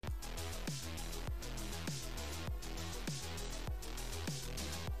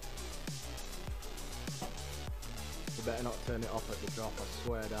You better not turn it off at the drop, I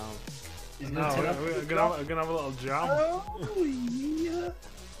swear down. No, we're gonna have a little jam. Oh, yeah.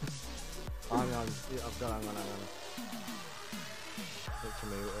 Hang on, I've got hang on. Need to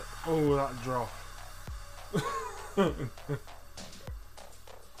mute it. Oh, that drop.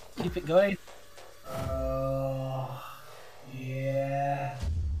 Keep it going. Oh, yeah.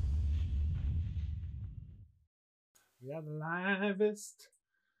 We are the livest.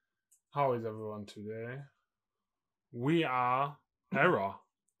 How is everyone today? We are Error.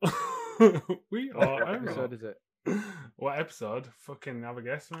 We are What Error. episode is it? What episode? Fucking have a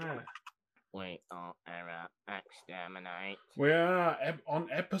guess, mate. We are Error Exterminate. We are on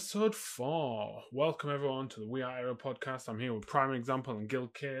episode 4. Welcome everyone to the We Are Error podcast. I'm here with Prime Example and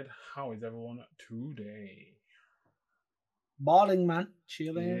Guild Kid. How is everyone today? Balling, man.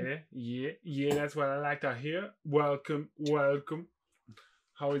 Chilling. Yeah, that's what I like to hear. Welcome.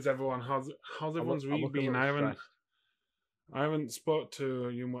 How is everyone? How's everyone's week been? I haven't spoke to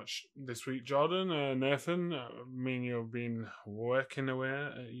you much this week, Jordan. Nathan, me and you have been working away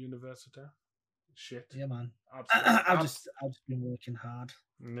at university. Shit. Yeah, man. Absolutely. I've just been working hard.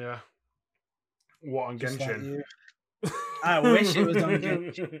 Yeah. What on Just like Genshin? you. I wish it was on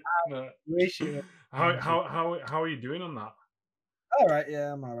Genshin. No. Wish it was. How are you doing on that? All right,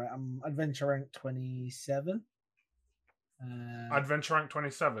 yeah, I'm all right. I'm adventure rank 27. Adventure rank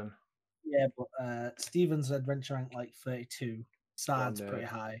 27. Yeah, but Steven's adventure rank like 32. Sard's One day. pretty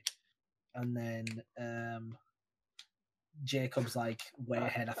high, and then Jacob's like way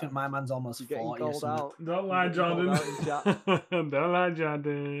ahead. I think my man's almost You're getting 40 or called something. out. Don't lie, You're getting Jordan. called out in chat. Don't lie,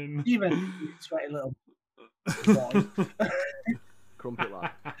 Jordan. Steven, you sweaty little boy. Crumpet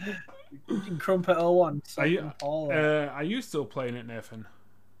lad. Fucking Crumpet 01. Are you, all that. are you still playing it, Nathan?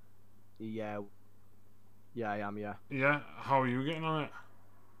 Yeah, I am, yeah. Yeah. How are you getting on it?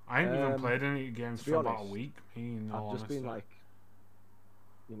 I ain't even played any games to be for about a honest, week. I've just been like,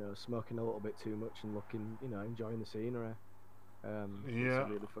 smoking a little bit too much and looking, enjoying the scenery. It's Yeah. a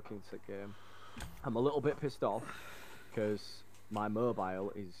really fucking sick game. I'm a little bit pissed off because my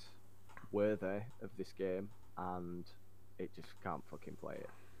mobile is worthy of this game and it just can't fucking play it.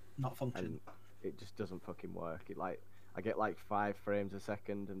 Not functioning. And it just doesn't fucking work. I get like 5 frames a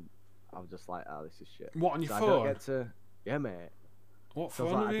second and I'm just like, oh, this is shit. What, on your So I phone? don't get to, yeah, mate. What So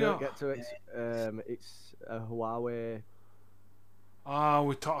phone like, have I you don't got? get to it's a Huawei. Ah,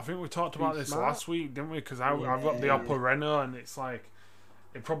 I think we talked about this Smart. last week, didn't we? Because I've got the Oppo Reno, and it's like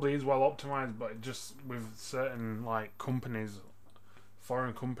it probably is well optimized, but it just with certain like companies,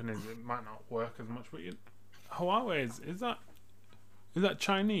 foreign companies, it might not work as much. But Huawei is that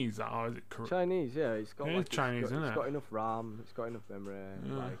Chinese or is it correct? Chinese, yeah. It's got It like is Chinese, isn't it's it? got enough RAM. It's got enough memory.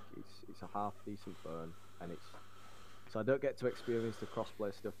 Yeah. Like it's a half decent phone, and so I don't get to experience the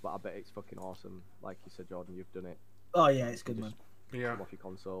crossplay stuff, but I bet it's fucking awesome. Like you said, Jordan, you've done it. Oh yeah, it's good, man. Yeah. Come off your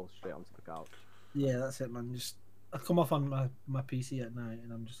console straight onto the couch. Yeah, that's it, man. Just I come off on my PC at night,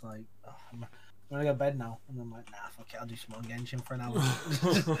 and I'm just like, oh, I'm gonna go to bed now, and I'm like, nah, fuck it, I'll do some more Genshin for an hour.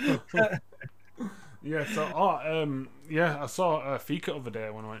 Yeah. So, I saw Fika the other day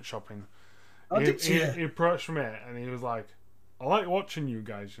when I went shopping. Oh, did you? He approached me and he was like, "I like watching you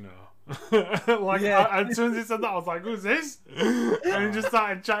guys, you know." Yeah. As soon as he said that, I was like, "Who's this?" And he just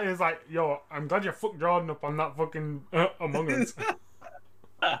started chatting. He's like, "Yo, I'm glad you fucked Jordan up on that fucking Among Us."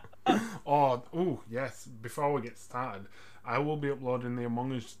 Yes. Before we get started, I will be uploading the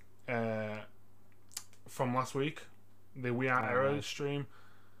Among Us from last week, the We Are Error nice. stream,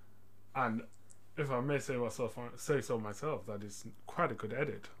 and if I may say so myself, that is quite a good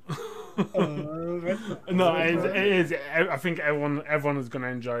edit. No, it is. I think everyone is gonna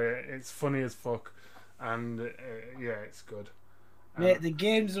enjoy it. It's funny as fuck, and yeah, it's good. Mate, the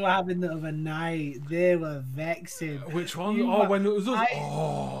games we were having the other night, they were vexing. Which one? You Oh, were- when it was us.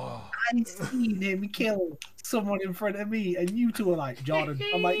 I seen him kill someone in front of me, and you two were like, Jordan.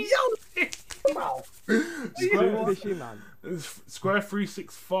 I'm like, yo, come out. Square fishy, man. Square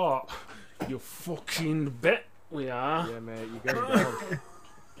 364. You fucking bet we are. Yeah, mate. You go.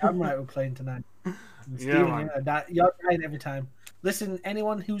 I'm right, we're playing tonight. And Yeah, Steven, man. you're dying every time. Listen,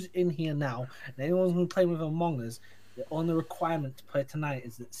 anyone who's in here now, and anyone who's playing with Among Us, the only requirement to play tonight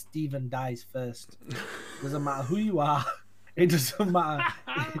is that Steven dies first. Doesn't matter who you are. It doesn't matter.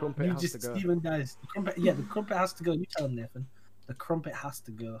 Crumpet You has just to go. Steven dies. The crumpet has to go. You tell him, Nathan. The crumpet has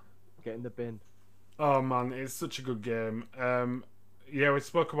to go. Get in the bin. Oh man, it's such a good game. Yeah, we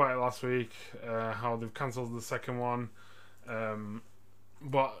spoke about it last week. How they've cancelled the second one.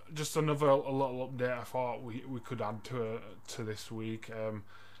 But just a little update I thought we could add to this week.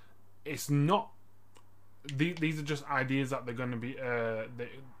 It's not. These are just ideas that they're going to be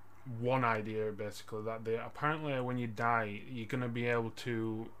one idea basically that they apparently when you die you're gonna be able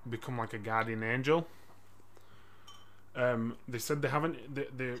to become like a guardian angel. They said they haven't.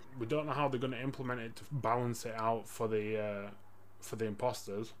 We don't know how they're gonna implement it to balance it out for the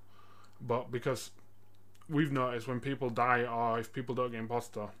imposters, but because we've noticed when people die or if people don't get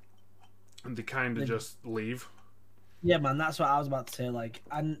imposter, they kind of just leave. Yeah, man, that's what I was about to say. Like,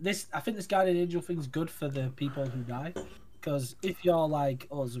 and I think this guardian angel thing's good for the people who die, because if you're like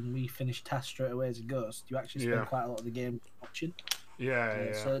us and we finish tasks straight away as a ghost, you actually spend quite a lot of the game watching.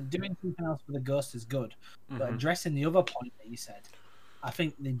 Yeah. So doing something else for the ghost is good, but addressing the other point that you said, I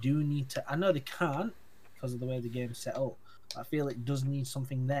think they do need to. I know they can't because of the way the game's set up. But I feel it does need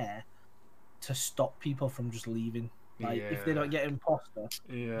something there to stop people from just leaving. Like if they don't get imposter,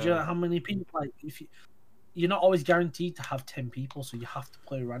 do you know how many people? Like if you're not always guaranteed to have 10 people, so you have to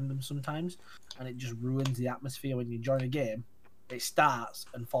play random sometimes, and it just ruins the atmosphere when you join a game. It starts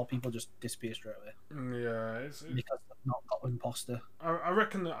and 4 people just disappear straight away. Yeah, because they've not got an imposter. I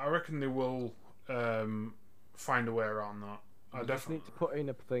reckon they will find a way around that. I definitely need to put in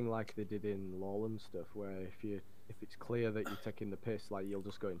a thing like they did in LoL and stuff, where if it's clear that you're taking the piss, like you'll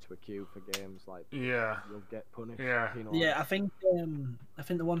just go into a queue for games, like you'll get punished. I think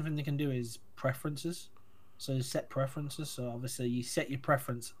the one thing they can do is preferences. So you set preferences. So obviously you set your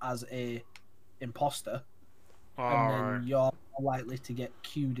preference as a imposter, and then you're more likely to get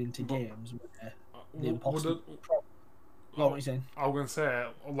queued into games where the imposter. What are you saying? I was gonna say,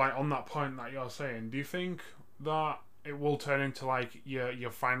 like on that point that you're saying, do you think that it will turn into like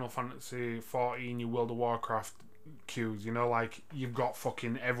your Final Fantasy 14, your World of Warcraft queues? You know, like you've got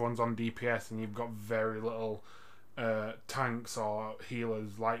fucking everyone's on DPS and you've got very little tanks or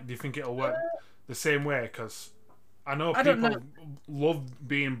healers. Like, do you think it'll work the same way? Because I know people love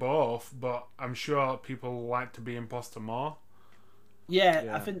being both, but I'm sure people like to be imposter more.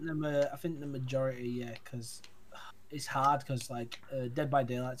 Yeah. I think the majority, because it's hard. Because like Dead by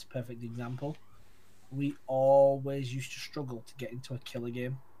Daylight's a perfect example. We always used to struggle to get into a killer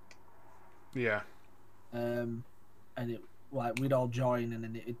game. Yeah. And it like we'd all join, and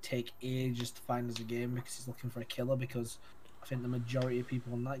then it'd take ages to find us a game because he's looking for a killer. Because I think the majority of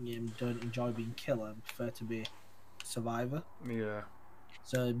people in that game don't enjoy being killer and prefer to be survivor. Yeah.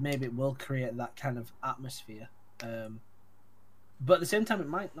 So maybe it will create that kind of atmosphere. But at the same time, it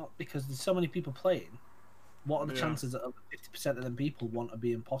might not, because there's so many people playing. What are the chances that over 50% of them people want to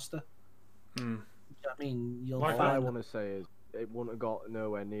be imposter? Hmm. You know what I mean? What I want to say is it wouldn't have got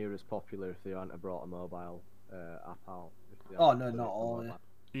nowhere near as popular if they hadn't have brought a mobile app out. Oh no, not all.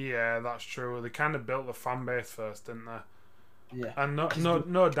 Yeah, that's true. They kind of built the fan base first, didn't they? Yeah. And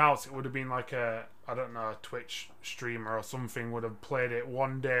no doubts it would have been like a Twitch streamer or something would have played it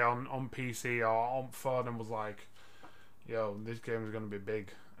one day on PC or on phone and was like, "Yo, this game is gonna be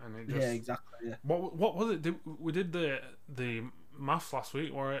big." And it just exactly. Yeah. What was it? We did the maths last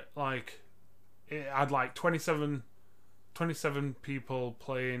week where it had like 27 people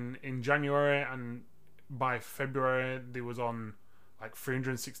playing in January, and by February they was on like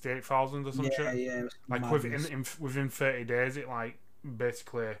 368,000 or some shit. Yeah. Like within 30 days, it like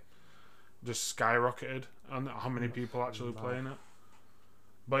basically just skyrocketed, and how many people actually playing it.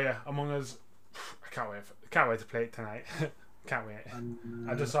 But yeah, Among Us, I can't wait to play it tonight. Can't wait.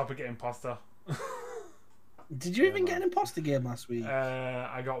 I just hope I get imposter. Did you even get an imposter game last week?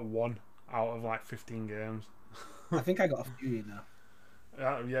 I got 1 out of like 15 games. I think I got a few, you know.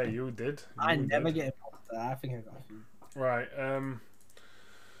 Yeah, you did. I never get imposter. I think I got a few. Right.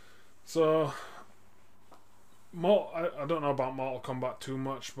 So, I don't know about Mortal Kombat too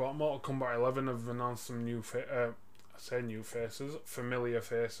much, but Mortal Kombat 11 have announced some new faces, familiar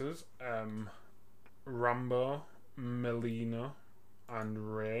faces. Rambo, Melina,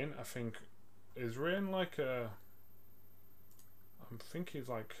 and Rain. I think is Rain like I think he's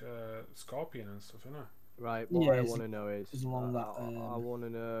like Scorpion and stuff, isn't he? Right. What I want to know is I want to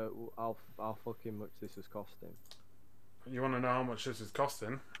know how fucking much this is costing. You want to know how much this is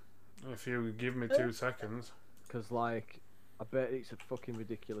costing? If you give me 2 seconds. Because like, I bet it's a fucking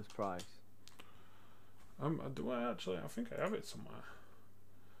ridiculous price. Do I actually? I think I have it somewhere.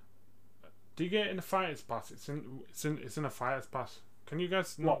 Do you get it in the Fighters Pass? It's in a Fighters Pass. Can you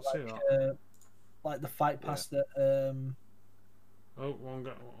guys not see that? Like the Fight Pass that. Oh,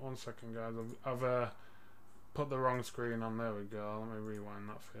 one second, guys. I've put the wrong screen on. There we go. Let me rewind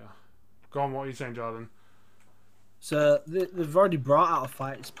that for you. Go on. What are you saying, Jordan? So they've already brought out a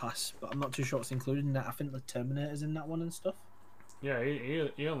Fighters Pass, but I'm not too sure what's included in that. I think the Terminator's in that one and stuff. Yeah,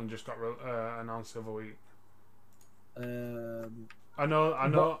 he only just got announced the other week. I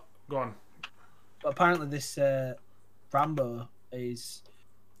know. Go on. But apparently this Rambo is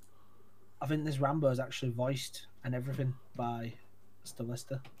I think this Rambo is actually voiced and everything by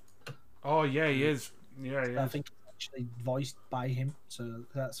Sylvester. Oh yeah, he is. Yeah, he I is. think it's actually voiced by him, so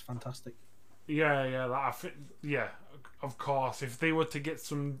that's fantastic. Yeah. Like, I think, yeah, of course. If they were to get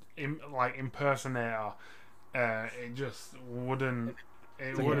some impersonator, it just wouldn't.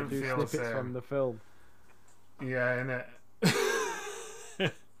 It So wouldn't do feel the snippets from same. the film. Yeah,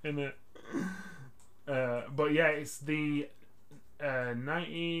 in it. But yeah, it's the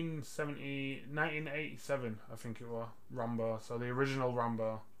 1987, I think it was, Rambo. So the original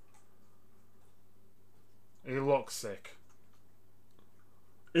Rambo. He looks sick.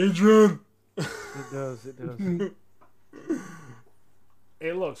 Adrian! It does.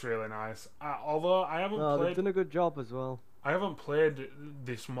 It looks really nice. Although I haven't No, they've played, done a good job as well. I haven't played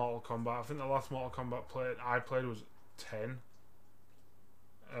this Mortal Kombat. I think the last Mortal Kombat I played was 10.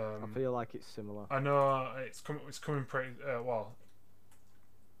 I feel like it's similar. I know it's coming pretty well.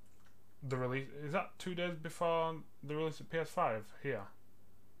 The release is that 2 days before the release of PS5 here.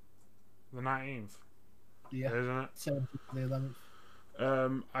 The 19th. Yeah, Isn't it? 17th to the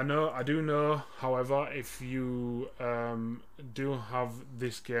 11th. I do know, however, if you do have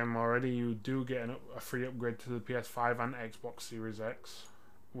this game already, you do get a free upgrade to the PS5 and Xbox Series X,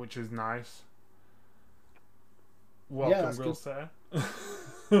 which is nice. Welcome, that's Grill good. Sir.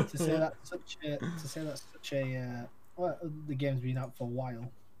 To say that's such a well, the game's been out for a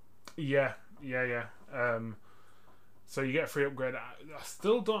while. Yeah. So you get a free upgrade. I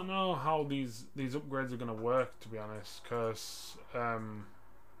still don't know how these upgrades are going to work, to be honest, because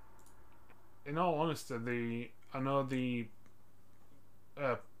in all honesty, I know the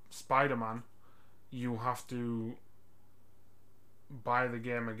Spider-Man, you have to buy the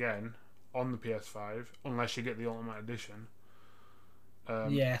game again on the PS5 unless you get the Ultimate Edition.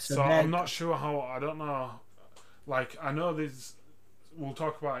 Yeah, so I'm not sure how. I don't know. Like, I know there's. We'll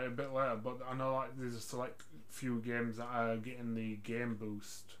talk about it a bit later, but I know like there's a select few games that are getting the game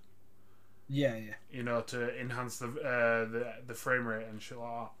boost. Yeah. You know, to enhance the frame rate and shit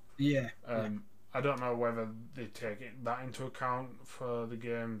like that. Yeah. I don't know whether they take that into account for the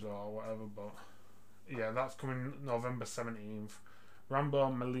games or whatever, but yeah, that's coming November 17th.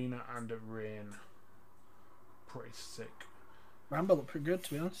 Rambo, Melina, and Rain. Pretty sick. Rambo looked pretty good,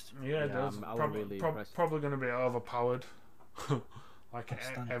 to be honest. Yeah, it does. I was really impressed. Probably going to be overpowered. Like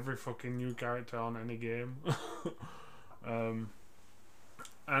Outstanding. every fucking new character on any game. Yeah,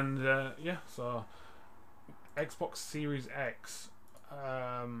 so Xbox Series X.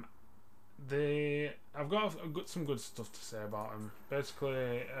 I've got some good stuff to say about them.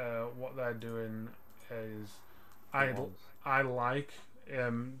 Basically, what they're doing is I like.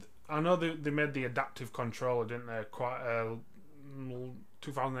 I know they made the adaptive controller, didn't they?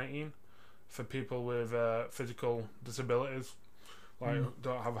 2018 for people with physical disabilities, like who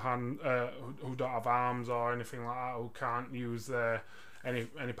don't have who don't have arms or anything like that, who can't use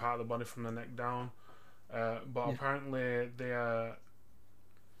any part of the body from the neck down. But apparently they're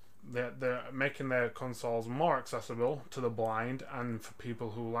making their consoles more accessible to the blind and for people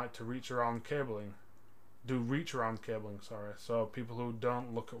who like to reach around cabling. Sorry. So people who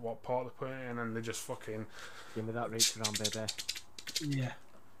don't look at what port they're putting in and they just fucking Give me that reach around, baby. Yeah.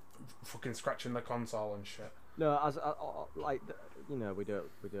 fucking scratching the console and shit. No, like you know, we don't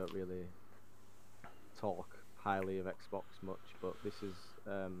really talk highly of Xbox much, but this is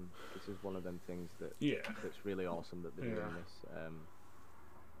one of them things that's really awesome that they're doing this.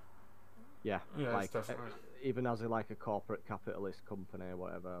 Yeah, like even as a corporate capitalist company or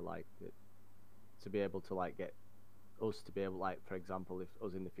whatever, like to be able to like get us to be able, like, for example, if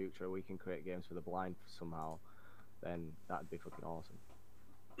us in the future we can create games for the blind somehow, then that'd be fucking awesome.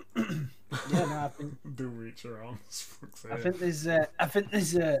 Yeah, no, I think do reach around. I think there's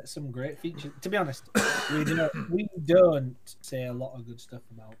some great features. To be honest, we don't say a lot of good stuff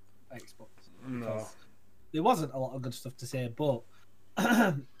about Xbox. No, there wasn't a lot of good stuff to say, but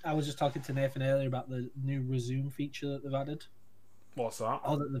I was just talking to Nathan earlier about the new resume feature that they've added. what's that?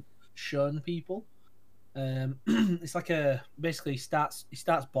 Or that they've shown people. It's like basically he starts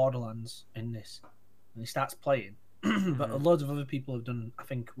Borderlands in this, and he starts playing. But loads of other people have done. I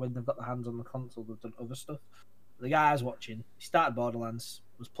think when they've got their hands on the console, they've done other stuff. The guy I was watching, he started Borderlands,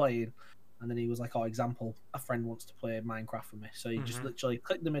 was playing, and then he was like, "Oh, example, a friend wants to play Minecraft with me." So he just literally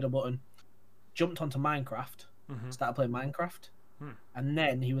clicked the middle button, jumped onto Minecraft, started playing Minecraft, and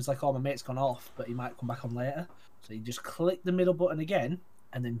then he was like, "Oh, my mate's gone off, but he might come back on later." So he just clicked the middle button again,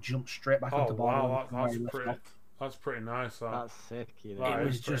 and then jumped straight back onto Borderlands. Wow, that's pretty nice. That's sick. You know, That it is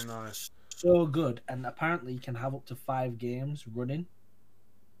was pretty just nice. so good, and apparently you can have up to 5 games running.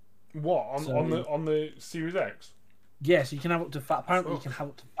 What on the Series X? Yeah, so you can have up to apparently you can have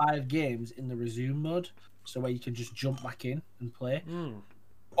up to 5 games in the resume mode, so where you can just jump back in and play.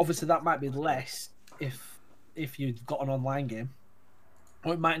 Obviously, that might be less if you've got an online game,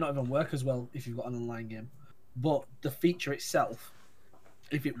 or it might not even work as well if you've got an online game. But the feature itself,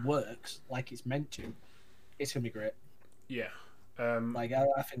 if it works like it's meant to, it's gonna be great. Yeah. Like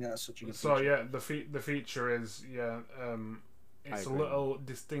I think that's such a good. So feature. yeah, the feature is it's a little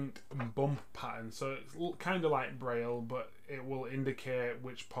distinct bump pattern. So it's kind of like Braille, but it will indicate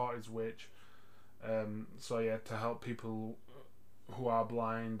which part is which. So yeah, to help people who are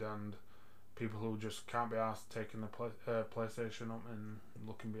blind and people who just can't be asked taking the PlayStation up and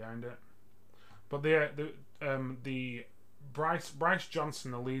looking behind it. But the Bryce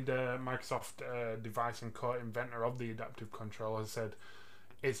Johnson, the lead Microsoft device and co-inventor of the adaptive controller, said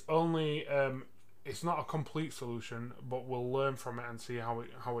it's only it's not a complete solution, but we'll learn from it and see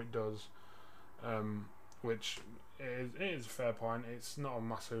how it does. Which is a fair point. It's not a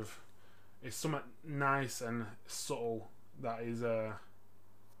massive. It's something nice and subtle that is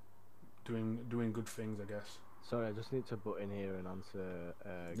doing good things, I guess. Sorry, I just need to butt in here and answer.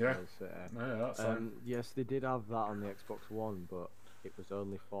 Yeah, that's fine. Yes, they did have that on the Xbox One, but it was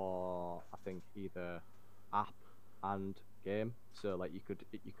only for I think either app and game. So like you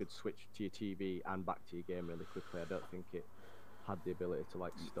could switch to your TV and back to your game really quickly. I don't think it had the ability to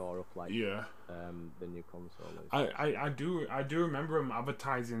like store up like the new console is. I do remember them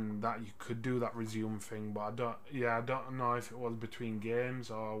advertising that you could do that resume thing, but I don't know if it was between games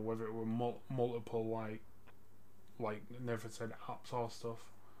or whether it were multiple like never said apps or stuff.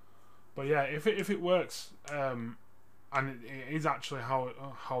 But yeah, if it works, and it is actually how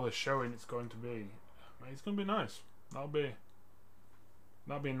they're showing it's going to be, it's going to be nice. That'd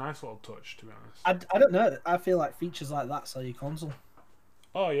be a nice little touch, to be honest. I don't know. I feel like features like that sell your console.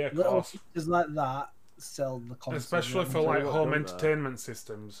 Oh yeah, of little course. features like that sell the console, especially for like home entertainment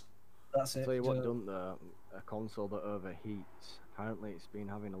systems. That's it. Tell you what, don't a console that overheats. Apparently, it's been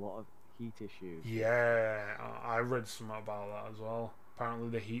having a lot of heat issues. Yeah, I read something about that as well. Apparently,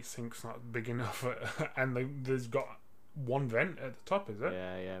 the heat sink's not big enough, and there's got one vent at the top, is it?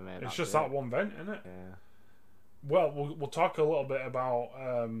 Yeah, mate. It's just that one vent, isn't it? Yeah. Well, we'll talk a little bit about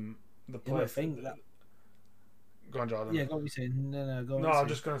the place. Go on, Jordan. Yeah, go on. You saying no? Go on. No, I'm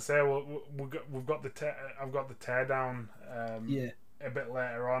just gonna say we've got I've got the teardown. A bit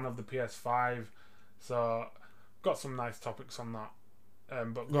later on of the PS5, so got some nice topics on that.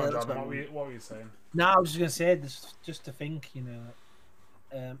 But go on, Jordan. What were you saying? No, I was just gonna say this just to think,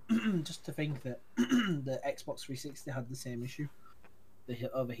 just to think that the Xbox 360 had the same issue, the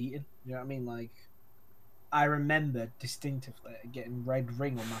overheating. You know what I mean? Like, I remember distinctively getting red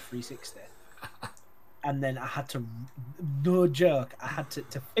ring on my 360, and then I had to, no joke, I had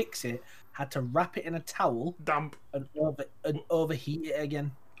to fix it. Had to wrap it in a towel, damp, and overheat it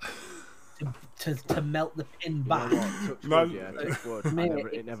again to melt the pin back.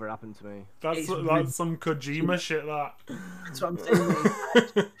 It never happened to me. That's some Kojima shit. That's what I'm saying.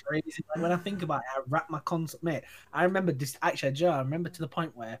 It's crazy. Like, when I think about it, I wrap my console, mate. I remember this. Actually, Joe, I remember to the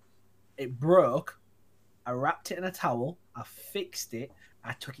point where it broke. I wrapped it in a towel. I fixed it.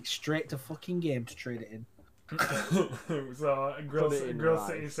 I took it straight to fucking game to trade it in. So Grill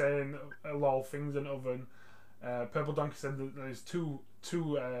City saying lol things in oven. Purple Donkey said that there's two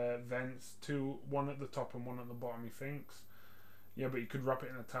vents, one at the top and one at the bottom. He thinks, yeah, but you could wrap it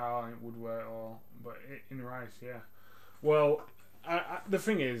in a towel and it would work. But in rice, yeah. Well, the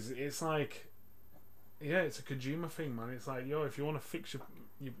thing is, it's like, yeah, it's a Kojima thing, man. It's like, yo, if you want to fix your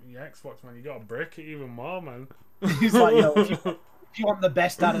Xbox, man, you gotta break it even more, man. He's like, yo, if you want the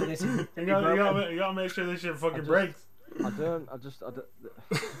best out of this, you gotta make sure this shit fucking breaks.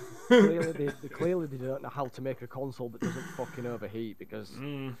 Clearly they don't know how to make a console that doesn't fucking overheat, because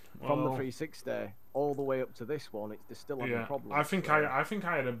from the 360 all the way up to this one, it's still having a problem. I think I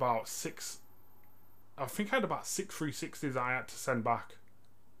had about six 360s I had to send back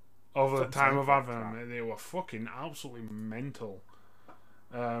over the time of having them. They were fucking absolutely mental.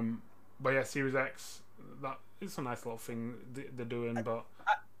 But yeah, Series X, that it's a nice little thing they're doing, but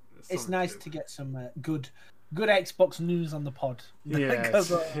it's nice to get some good Xbox news on the pod.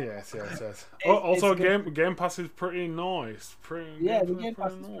 Yes. Also, Game Pass is pretty nice. The Game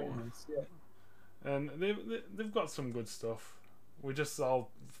Pass is pretty nice. Yeah. And they've got some good stuff. We just saw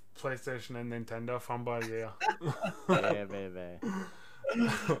PlayStation and Nintendo fanboys here. Yeah, baby.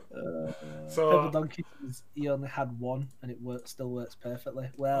 So Purple Donkey says he only had one and it still works perfectly.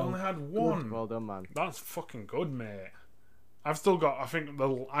 Well, only had one. Well done, man. That's fucking good, mate. I've still got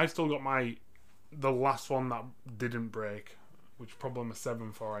the last one that didn't break, which probably a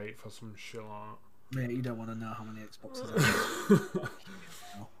 748 for some shit like Mate, you don't want to know how many Xboxes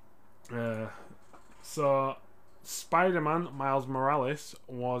I have. So, Spider-Man Miles Morales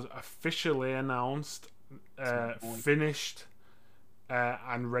was officially announced, finished,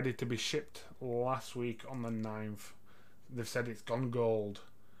 and ready to be shipped last week on the 9th. They've said it's gone gold.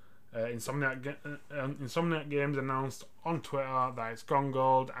 Insomniac Games announced on Twitter that it's gone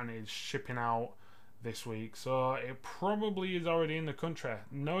gold and it's shipping out this week. So it probably is already in the country.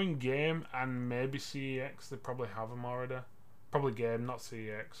 Knowing Game and maybe CEX, they probably have them already. Probably Game, not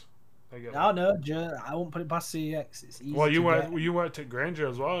CEX. No, Joe, I won't put it past CEX. It's easy. Well, you worked at Granger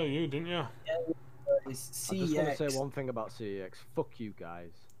as well, didn't you? Yeah, it's CEX. I just want to say one thing about CEX. Fuck you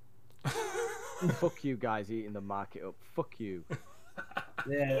guys. Fuck you guys eating the market up. Fuck you.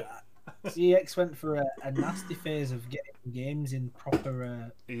 Yeah, CEX went for a nasty phase of getting games in proper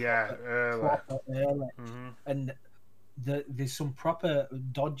early. Mm-hmm. And there's some proper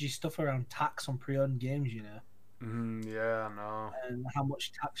dodgy stuff around tax on pre-owned games, you know. Yeah, I know. And how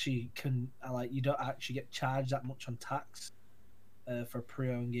much tax you can you don't actually get charged that much on tax for a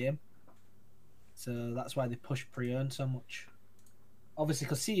pre-owned game. So that's why they push pre-owned so much. Obviously,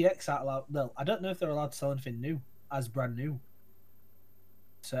 because CEX aren't allowed. Well, I don't know if they're allowed to sell anything new as brand new.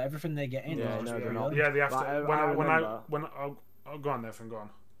 So everything they get in, they have to. I'll go on, Nathan. Go on.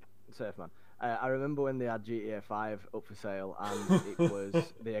 Safe man. I remember when they had GTA 5 up for sale, and it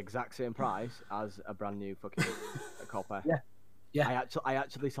was the exact same price as a brand new fucking copy. Yeah. I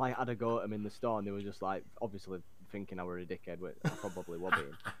actually had a go at them in the store, and they were just like, obviously thinking I were a dickhead, which I probably was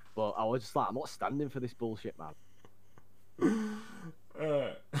being. But I was just like, I'm not standing for this bullshit, man.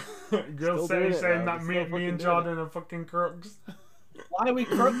 Girl saying that me and Jordan are fucking crooks. Why are we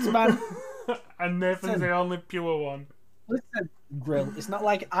crooks, man? And Nathan's the only pure one. Listen, Grill, it's not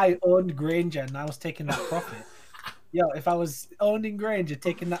like I owned Granger and I was taking that profit. Yo, if I was owning Granger,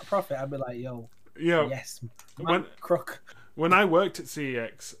 taking that profit, I'd be like, yo, yes, crook. When I worked at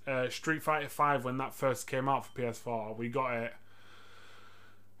CEX, Street Fighter 5, when that first came out for PS4, we got it,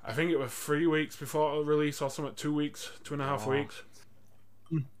 I think it was 3 weeks before release or something, 2 weeks, 2.5 weeks.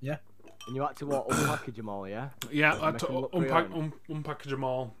 Yeah. And you had to unpackage them all, yeah? Yeah, I had to unpackage them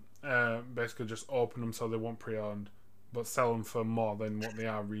all. Basically just open them so they weren't pre-owned, but sell them for more than what they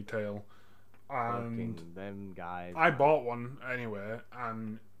are retail. And them guys. I bought one anyway,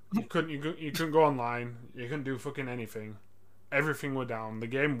 and you couldn't go online. You couldn't do fucking anything. Everything were down. The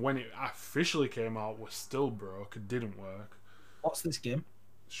game, when it officially came out, was still broke. It didn't work. What's this game?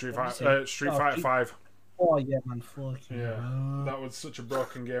 Street Fighter 5. Oh yeah, man, fucking. Yeah, that was such a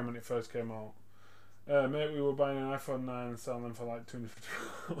broken game when it first came out. Mate, we were buying an iPhone 9 and selling them for like $250.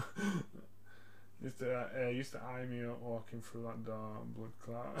 used to eye me up walking through that door, blood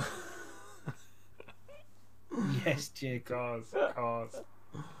clot. Yes, Jacob. Cars.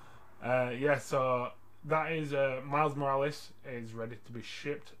 Yeah, so that is Miles Morales is ready to be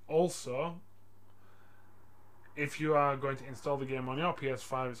shipped. Also, if you are going to install the game on your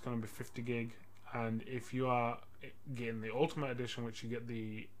PS5, it's going to be 50 gig. And if you are getting the Ultimate Edition, which you get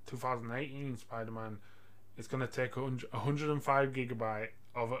the 2018 Spider-Man, it's going to take 105 gigabyte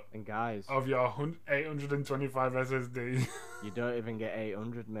of it. And guys, of your 825 SSD. You don't even get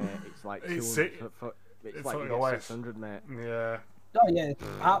 800, mate. It's like 200. It's like you get 600, mate. Yeah. Oh yeah,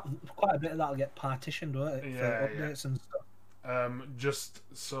 quite a bit of that'll get partitioned, won't it? Yeah, for updates and stuff. Just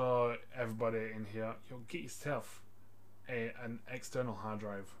so everybody in here, you'll get yourself an external hard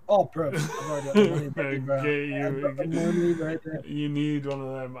drive. Oh, bro, I've already got the money ready, bro. You need one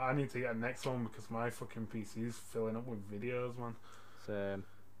of them. I need to get a next one because my fucking PC is filling up with videos, man. Same.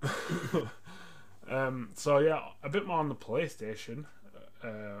 So yeah, a bit more on the PlayStation.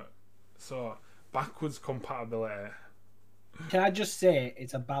 So backwards compatibility. Can I just say,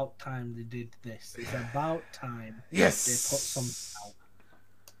 it's about time they did this. It's about time. Yes. They put something out.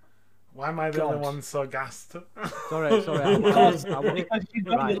 Why am I the only one so gassed? Sorry. Because you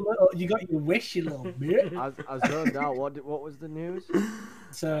got your wish, you little bit. I zoned out. What was the news?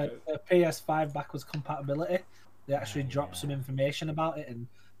 So PS5 backwards compatibility. They actually dropped some information about it, and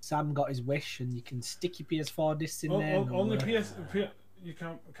Sam got his wish, and you can stick your PS4 discs in there. Only you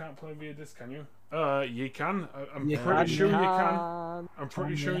can't play via disc, can you? You can. I'm You pretty can, sure yeah. you can. I'm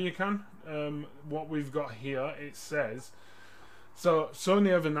pretty sure you can. What we've got here, it says. So Sony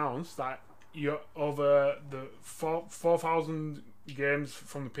have announced that you're over the 4,000 games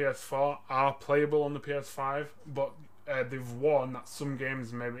from the PS4 are playable on the PS5, but they've warned that some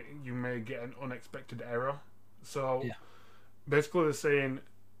games you may get an unexpected error. So basically they're saying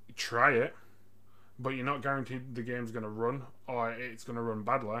try it, but you're not guaranteed the game's going to run or it's going to run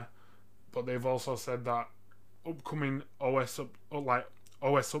badly. But they've also said that upcoming OS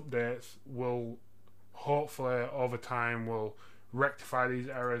updates will hopefully over time will rectify these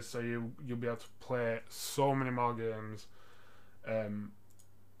errors, so you'll be able to play so many more games on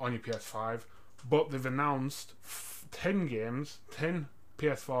your PS5. But they've announced 10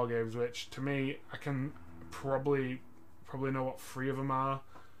 PS4 games, which to me, I can probably know what 3 of them are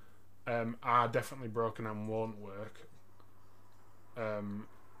definitely broken and won't work.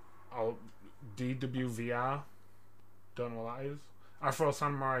 DWVR, don't know what that is. Afro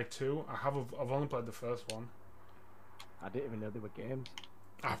Samurai 2, I've only played the first one. I didn't even know they were games.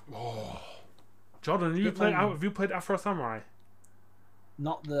 Jordan, have you played Afro Samurai?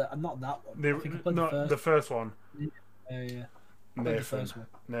 Not that one. I think I played the first one. Yeah. Nathan, the first one.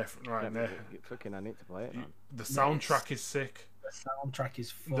 Nathan, right? Yeah, fucking, I need to play it. Man. The soundtrack is sick. The soundtrack is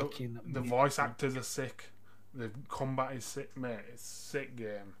fucking. The voice actors are sick. The combat is sick, mate. It's a sick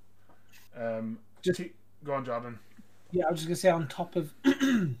game. Go on, Jordan. Yeah, I was just gonna say on top of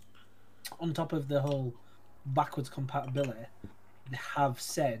the whole backwards compatibility, they have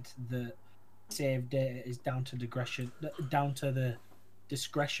said that save data is down to the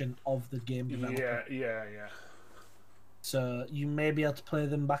discretion of the game developer. Yeah. So you may be able to play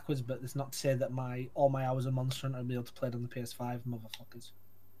them backwards, but it's not to say that all my hours of Monster Hunter will be able to play it on the PS5, motherfuckers.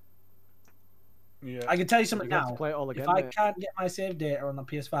 Yeah. I can tell you something now. Play it all again, if I can't get my save data on the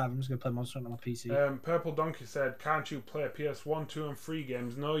PS5, I'm just gonna play Monster Hunter on my PC. Purple Donkey said, "Can't you play PS1, 2, and 3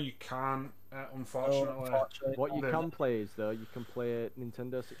 games?" No, you can't. Unfortunately. What you can play is though you can play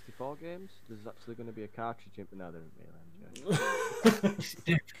Nintendo 64 games. There's actually going to be a cartridge in. No, there isn't.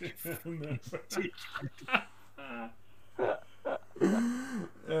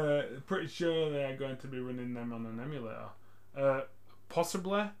 Pretty sure they are going to be running them on an emulator.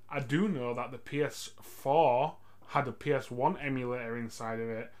 Possibly. I do know that the PS4 had a PS1 emulator inside of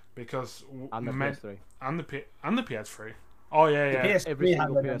it because and the PS3 and the PS3. Oh yeah. Every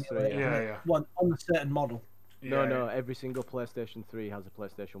single PS3. Yeah. One on a certain model. No. Every single PlayStation 3 has a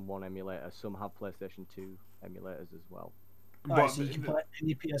PlayStation 1 emulator. Some have PlayStation 2 emulators as well. So you can play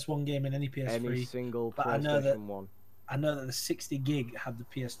any PS1 game in any PS3. Any single PlayStation 1. I know that the 60 gig had the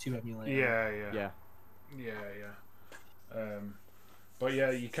PS2 emulator. Yeah. But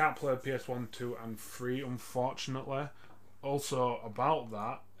yeah, you can't play PS1, 2, and 3, unfortunately. Also, about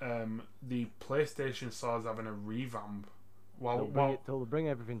that, the PlayStation Store is having a revamp. They'll bring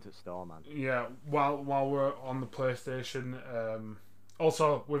everything to store, man. Yeah, while we're on the PlayStation,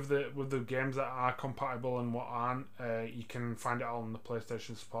 also with the games that are compatible and what aren't, you can find it all on the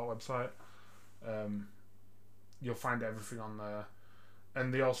PlayStation support website. You'll find everything on there,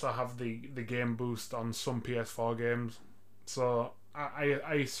 and they also have the game boost on some PS4 games. So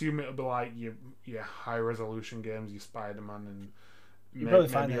I assume it'll be like your high resolution games, your Spider-Man and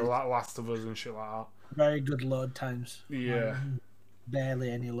maybe your Last of Us and shit like that. Very good load times. Yeah. Barely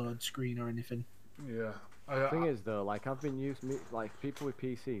any load screen or anything. Yeah. The thing is though, like I've been people with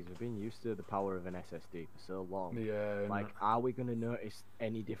PCs have been used to the power of an SSD for so long. Yeah. Like, are we gonna notice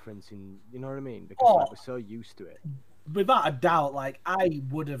any difference in? You know what I mean? Because we're so used to it. Without a doubt, like I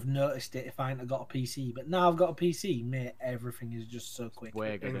would have noticed it if I hadn't got a PC, but now I've got a PC, mate. Everything is just so quick.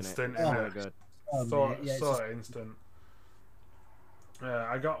 Way good, instant, isn't it? Good. So instant.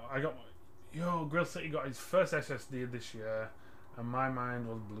 I got. Grill City got his first SSD this year, and my mind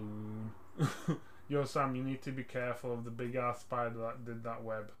was blown. Yo, Sam, you need to be careful of the big ass spider that did that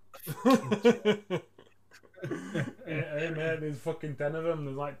web. Hey mate, there's fucking 10 of them.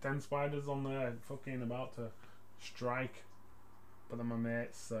 There's like 10 spiders on there, fucking about to strike. But they're my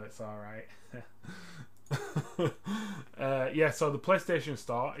mates, so it's alright. So the PlayStation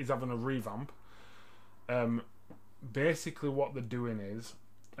Store is having a revamp. Basically what they're doing is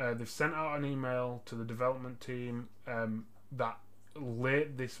they've sent out an email to the development team that later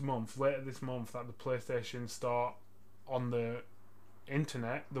this month that the PlayStation Store on the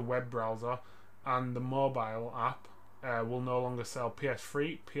internet, the web browser and the mobile app will no longer sell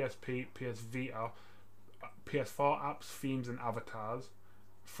PS3, PSP, PS Vita, PS4 apps, themes and avatars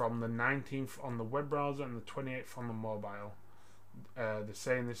from the 19th on the web browser and the 28th on the mobile. They're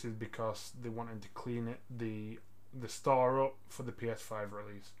saying this is because they wanted to clean the store up for the PS5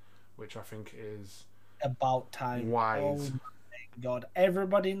 release, which I think is about time. Wise. Oh my God,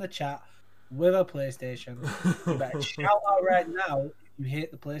 everybody in the chat with a PlayStation, you better shout out right now if you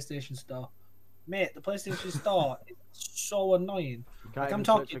hate the PlayStation Store. Mate, the PlayStation Store is so annoying. You can't even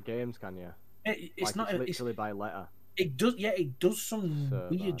search for games, can you? It's not literally by letter. It does some So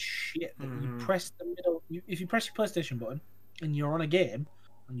weird bad. shit that you press the middle. If you press your PlayStation button and you're on a game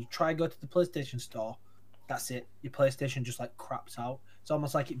and you try to go to the PlayStation Store, that's it. Your PlayStation just like craps out. It's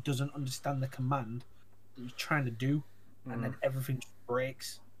almost like it doesn't understand the command that you're trying to do, and then everything just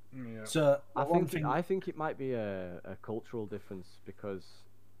breaks. Yeah. So I think it might be a cultural difference because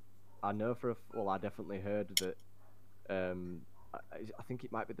I know I definitely heard that I think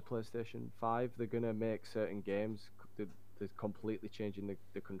it might be the PlayStation 5. They're gonna make certain games. They're completely changing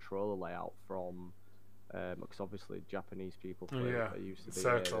the controller layout from because obviously Japanese people are used to being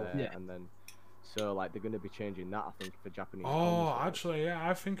Circle. there, and then so like they're gonna be changing that. I think for Japanese. Oh, consoles. actually, yeah,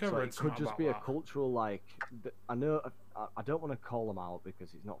 I think I read It something could just about be that. a cultural like. I know I don't want to call them out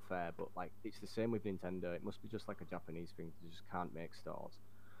because it's not fair, but like it's the same with Nintendo. It must be just like a Japanese thing. They just can't make stores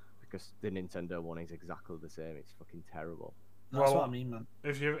because the Nintendo one is exactly the same. It's fucking terrible. That's what I mean, man.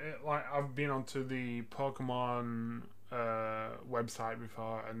 If you like, I've been onto the Pokemon website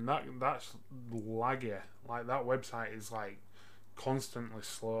before, and that's laggy. Like that website is like constantly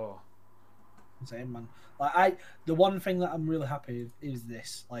slow. Same, man. Like the one thing that I'm really happy with is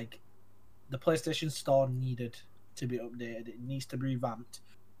this. Like, the PlayStation Store needed to be updated. It needs to be revamped.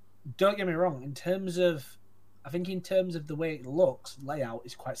 Don't get me wrong. I think in terms of the way it looks, layout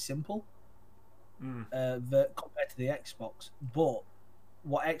is quite simple. Compared to the Xbox, but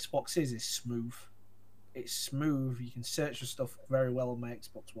what Xbox is smooth. It's smooth. You can search for stuff very well on my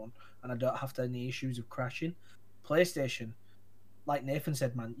Xbox One, and I don't have any issues of crashing. PlayStation, like Nathan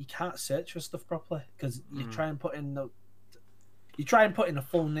said, man, you can't search for stuff properly because you try and put in a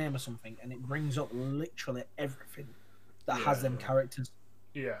full name or something, and it brings up literally everything that has them characters.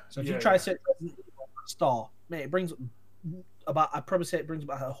 Yeah. So if you try to search Resident Evil Store, mate, it brings up I'd probably say it brings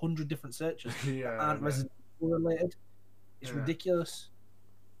about 100 different searches that aren't Resident Evil related. It's ridiculous.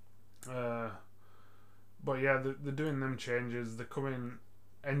 But yeah, they're doing them changes. They're coming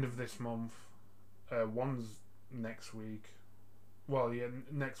end of this month. One's next week. Well, yeah,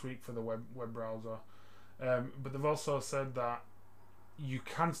 next week for the web browser. But they've also said that you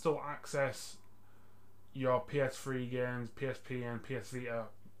can still access your PS3 games, PSP and PS Vita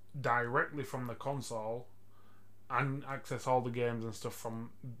directly from the console and access all the games and stuff from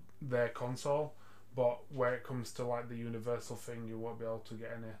their console, but where it comes to like the universal thing, you won't be able to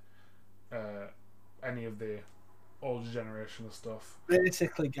get any of the old generation of stuff.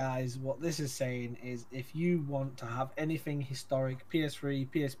 Basically, guys, what this is saying is if you want to have anything historic, PS3,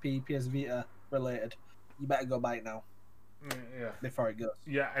 PSP, PS Vita related, you better go buy it now. Yeah. Before it goes.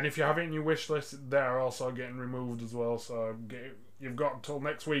 Yeah, and if you have it in your wish list, they're also getting removed as well, so you've got until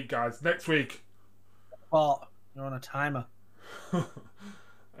next week, guys. Next week. But you're on a timer.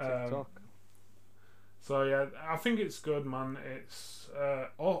 TikTok. So yeah, I think it's good, man. It's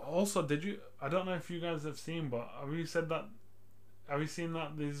also, I don't know if you guys have seen, but have you seen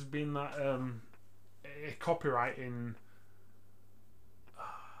that there's been that a copyright in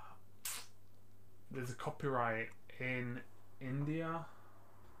there's a copyright in India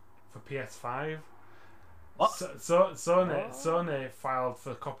for PS5. What? So Sony filed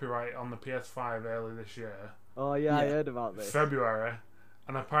for copyright on the PS5 early this year. Oh yeah, I heard about this. February.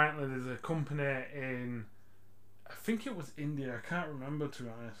 And apparently there's a company in, I think it was India, I can't remember to be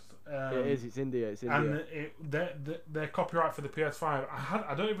honest. It's India. And their copyright for the PS5,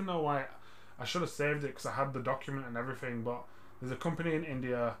 I don't even know why, I should have saved it because I had the document and everything, but there's a company in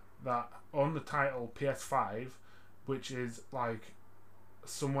India that own the title PS5, which is like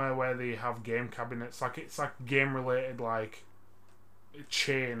somewhere where they have game cabinets, like it's like game related, like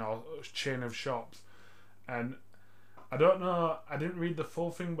chain of shops. And I don't know, I didn't read the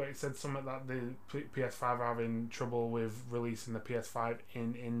full thing, but it said something that the PS5 are having trouble with releasing the PS5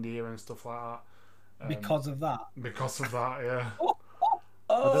 in India and stuff like that. Because of that? Because of that, yeah.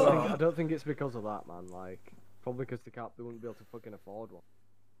 I don't think it's because of that, man. Like, probably because they wouldn't be able to fucking afford one.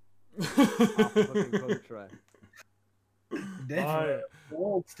 Half the fucking country. Definitely.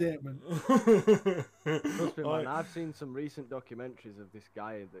 Bold statement. Trust me, man. I've seen some recent documentaries of this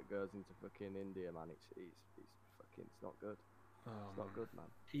guy that goes into fucking India, man. It's fucking, it's not good. It's not good, man.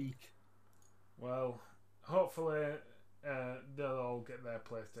 Peak. Well, hopefully they'll all get their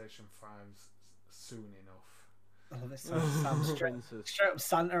PlayStation 5s soon enough. Oh, this sounds straight up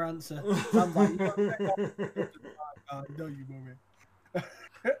Santa answer. Sounds like no, you mommy.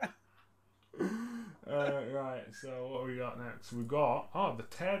 Right, so what we got next? We got the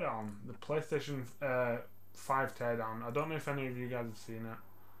teardown, the PlayStation 5 teardown. I don't know if any of you guys have seen it.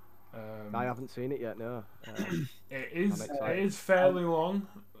 I haven't seen it yet. No. It is fairly long.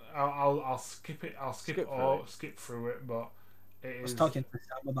 I'll skip it. I'll skip through it, but it is. I was talking to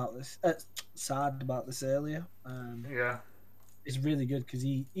Sam about this. Sad about this earlier. Yeah. It's really good because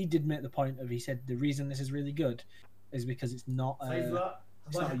he did make the point of, he said the reason this is really good is because it's not it's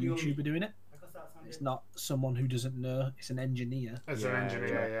not a YouTuber doing it. It's not someone who doesn't know. It's an engineer. As an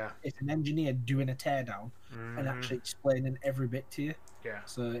engineer, yeah. It's an engineer doing a teardown and actually explaining every bit to you. Yeah.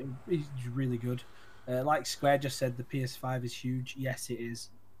 So it's really good. Like Square just said, the PS5 is huge. Yes, it is.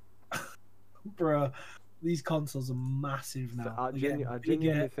 Bro, these consoles are massive now. I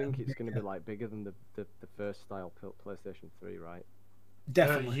genuinely think it's going to be like bigger than the first style PlayStation 3, right?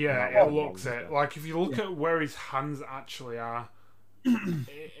 Definitely. Yeah, it looks it. Like if you look at where his hands actually are,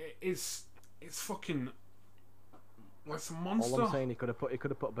 it's fucking. What's a monster? All I'm saying, he could have put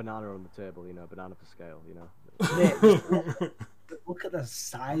a banana on the table, you know, banana for scale, you know. Mate, look at the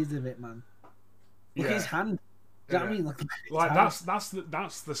size of it, man. Look at his hand. Do you know what I mean? Like that's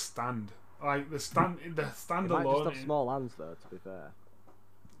the stand. Like the stand Might alone. just have small hands though, to be fair.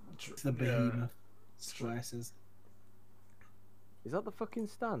 It's the behemoth. Slices. Is that the fucking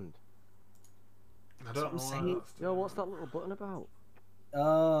stand? I don't know. Yo, what's that little button about?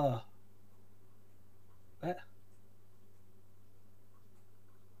 Oh. What?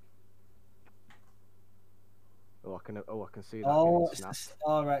 I can see that. Oh,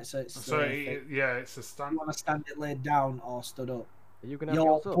 right. So it's. It's a stand. You want to stand it laid down or stood up? Are you gonna have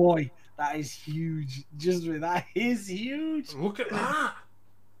yours up? Boy, that is huge. That is huge. Look at that.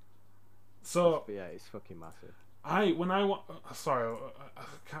 So yeah, it's fucking massive. Sorry, I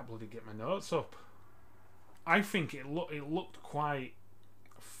can't bloody get my notes up. I think it looked quite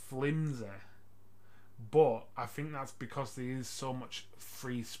flimsy, but I think that's because there is so much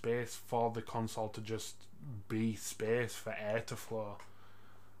free space for the console to just be space for air to flow.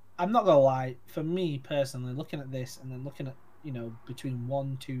 I'm not gonna lie. For me personally, looking at this and then looking at between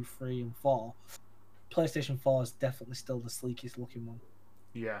 1, 2, 3, and 4, PlayStation 4 is definitely still the sleekest looking one.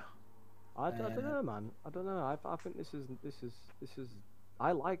 Yeah. I don't know, man. I don't know. I think this is.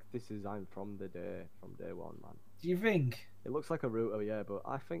 I like this design from day one, man. Do you think? It looks like a router, yeah, but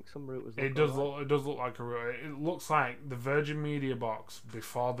I think some routers. It does look like a router. It looks like the Virgin Media box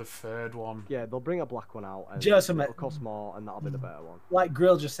before the third one. Yeah, they'll bring a black one out, and it'll cost more, and that'll be the better one. Like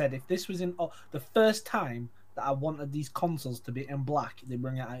Grill just said, if this was the first time that I wanted these consoles to be in black, they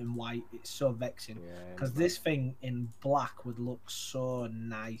bring it out in white. It's so vexing because this thing in black would look so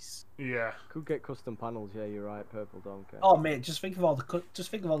nice. Yeah, could get custom panels. Yeah, you're right. Purple donkey. Oh mate, just think of all the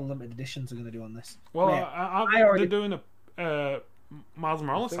limited editions they're gonna do on this. Well, mate, they're doing a Miles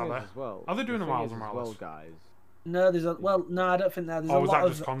Morales, are they? Well, are they doing a Miles Morales? Well, guys. No, I don't think that. There's was that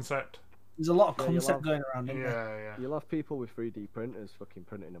just concept? There's a lot of concept going around. Yeah. You'll have people with 3D printers fucking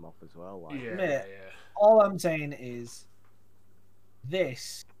printing them off as well. Like. Yeah. All I'm saying is,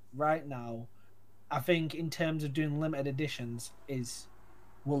 this right now, I think in terms of doing limited editions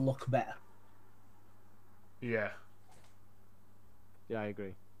will look better. Yeah. Yeah, I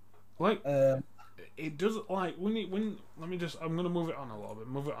agree. Like, it does like I'm gonna move it on a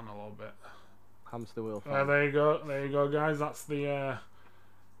little bit. Hamster wheel. There you go, guys. That's the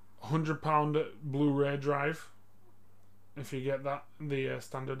 £100 Blu-ray drive. If you get that, the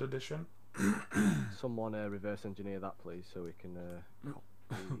standard edition. Someone reverse engineer that, please, so we can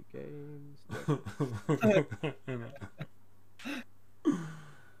copy games.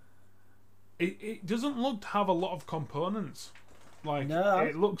 It doesn't look to have a lot of components. Like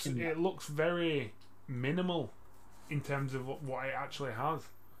it looks very minimal in terms of what it actually has.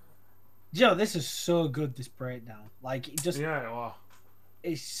 Joe, this is so good. This breakdown, like it just well,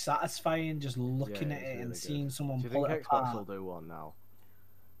 it's satisfying just looking at it really and seeing someone Do you pull think it Xbox apart. will do one now?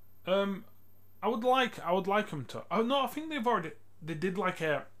 I would like them to. Oh no, I think they did like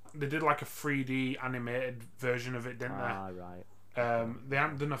a 3D animated version of it, didn't they? Right. They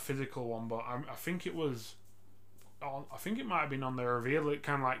haven't done a physical one, but I think it was. I think it might have been on the reveal. It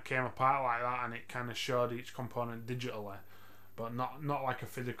kind of like came apart like that, and it kind of showed each component digitally, but not like a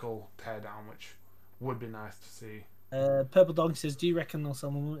physical teardown, which would be nice to see. Purple Dog says, "Do you reckon they'll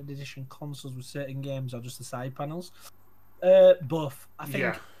sell limited edition consoles with certain games or just the side panels?" Both. I think.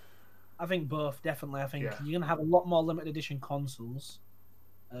 Yeah. I think both. Definitely. I think Yeah. you're gonna have a lot more limited edition consoles.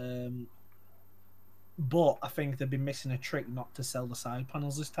 But I think they've been missing a trick not to sell the side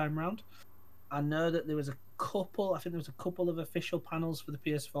panels this time round. I know that there was a couple. I think there was a couple of official panels for the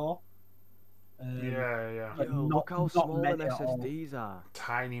PS4. Yeah. But Yo, look how small them SSDs are.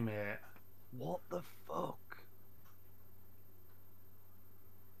 Tiny, mate. What the fuck?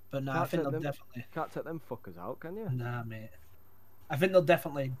 But no, I think they'll definitely. Can't take them fuckers out, can you? Nah, mate. I think they'll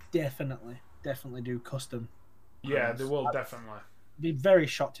definitely do custom. Yeah, panels. they will definitely. Be very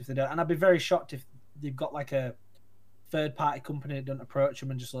shocked if they don't, and I'd be very shocked if they've got like a third-party company that don't approach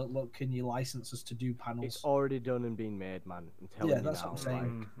them and just like, look, can you license us to do panels? It's already done and been made, man. I'm telling you that's now. what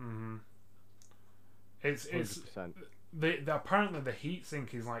I'm saying. It's 100%. apparently the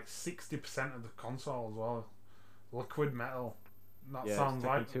heatsink is like 60% of the console as well. Liquid metal. That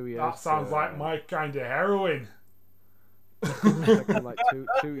sounds like my kind of heroin. It's taken like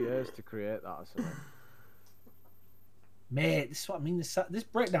 2 years to create that or something. Mate, this is what I mean. This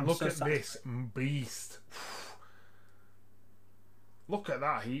breakdown. Look at this beast. Look at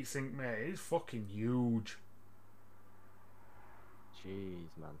that heatsink, mate. It's fucking huge.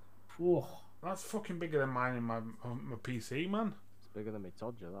 Jeez, man. Whoa. That's fucking bigger than mine in my PC, man. It's bigger than me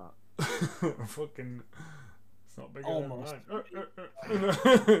Todger, that. Fucking... It's not bigger Almost. than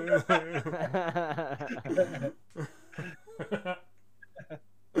mine.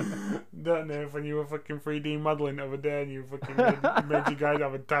 Don't know if when you were fucking 3D modelling the other day and you fucking made you guys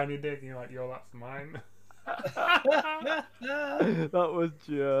have a tiny dick and you're like, yo, that's mine. That was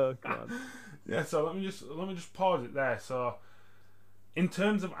joke, man. Yeah, so let me just pause it there. So in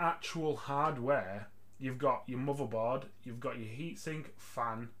terms of actual hardware, you've got your motherboard, you've got your heatsink,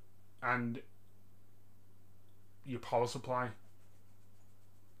 fan, and your power supply.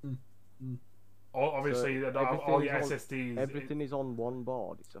 Obviously, So all your SSDs. Everything is on one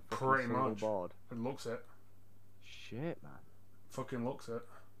board. It's a fucking Pretty single much. board. It looks it. Shit, man. Fucking looks it.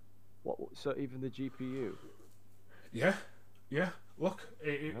 What? So even the GPU? Yeah. Look,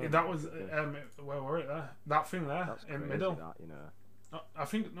 that was where were it there? That thing there That's in the crazy, middle. that, you know. I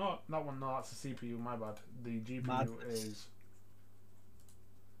think no, that one. No, that's the CPU. My bad. The GPU Madness. is.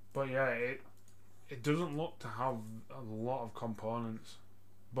 But yeah, it doesn't look to have a lot of components,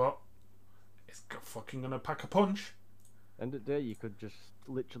 but it's fucking gonna pack a punch. End of the day, you could just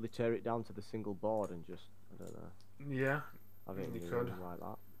literally tear it down to the single board and just, I don't know. Yeah. I think You you could. like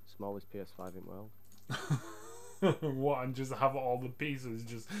that. Smallest PS5 in world. What, and just have all the pieces,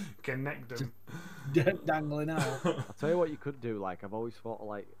 just connect them. Dangling out. I'll tell you what you could do. Like I've always thought,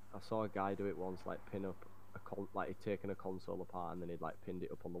 like I saw a guy do it once, like pin up like he'd taken a console apart and then he'd like pinned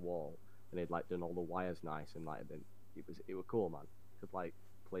it up on the wall and he'd like done all the wires nice and like then it was cool, man. Could like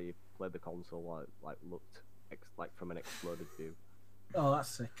play the console while it like looked like from an exploded view. Oh, that's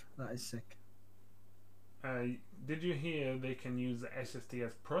sick. That is sick. Did you hear they can use the SSD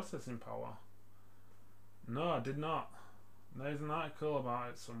as processing power? No, I did not. There's an article about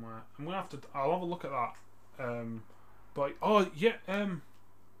it somewhere. I'll have a look at that. But oh yeah.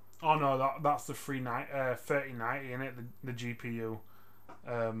 Oh no, that's the 3090 in it. The GPU.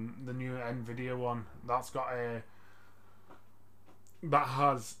 The new Nvidia one. That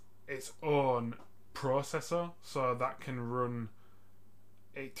has its own processor, so that can run.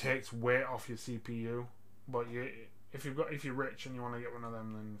 It takes weight off your CPU. But if you're rich and you want to get one of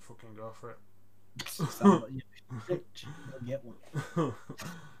them, then fucking go for it. Sounds like you're rich. You'll get one.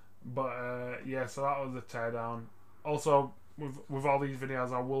 But yeah, so that was the teardown. Also, with all these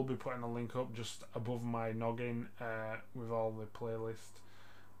videos, I will be putting a link up just above my noggin with all the playlist.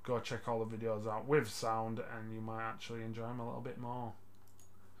 Go check all the videos out with sound, and you might actually enjoy them a little bit more.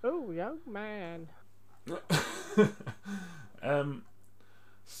 Oh, young man.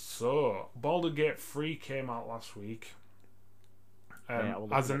 So Baldur's Gate 3 came out last week Yeah,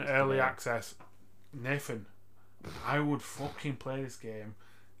 as an early access. Nathan, I would fucking play this game.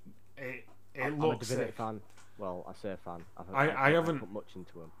 It looks I'm a Divinity sick. fan. Well, I say fan. I haven't put much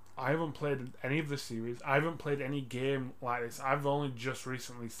into them. I haven't played any of the series. I haven't played any game like this. I've only just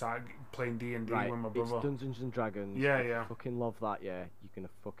recently started playing D&D Right, with my brother. it's Dungeons and Dragons. Yeah. I fucking love that. Yeah, you're gonna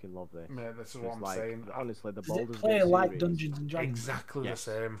fucking love this. Mate, this is It's what I'm like, saying. honestly, the Does it Baldur's play Gate like series, Dungeons and Dragons? Exactly Yes.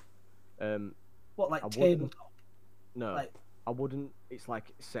 the same. What, like I wouldn't- tabletop? No, Like, I wouldn't. It's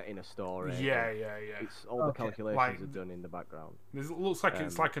like setting a story. Yeah. It's all the Okay. calculations Like- are done in the background. It looks like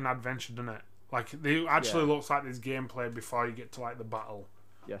it's like an adventure, doesn't it? Like it actually Yeah. looks like there's gameplay before you get to like the battle.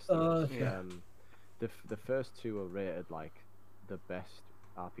 Yes, there is. Yeah. The first two are rated like the best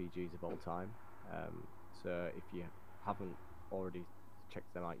RPGs of all time. So if you haven't already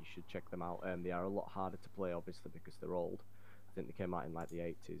checked them out, you should check them out. They are a lot harder to play, obviously, because they're old. I think they came out in like the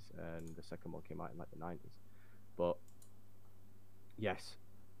 80s, and the second one came out in like the 90s. But yes,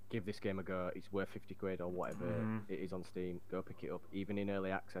 give this game a go. It's worth 50 quid or whatever it is on Steam. Go pick it up. Even in early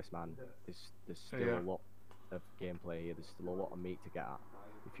access, man, there's still a lot of gameplay here. There's still a lot of meat to get at.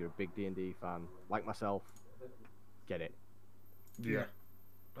 If you're a big D&D fan, like myself, get it. Yeah.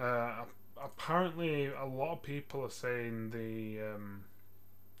 Apparently, a lot of people are saying the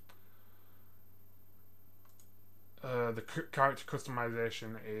character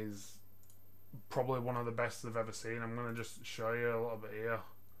customization is probably one of the best they've ever seen. I'm gonna just show you a little bit here.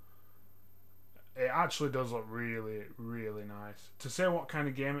 It actually does look really, really nice. To say what kind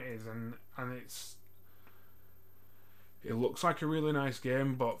of game it is, and it looks like a really nice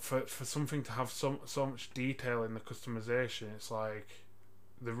game, but for something to have so much detail in the customization, it's like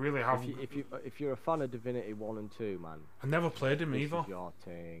they really have. If you're a fan of Divinity 1 and 2, man, I never played him either. This is your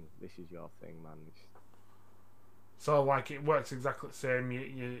thing. This is your thing, man. So like it works exactly the same.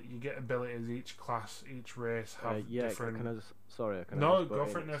 You get abilities. Each class, each race have different. Can I just? Sorry, can no, I just go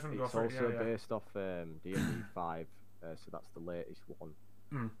for it, Nathan. Go for it. It's also based off D&D 5, so that's the latest one.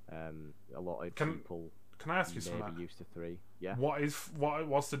 A lot of people. Can I ask you something? Maybe used to 3. Yeah.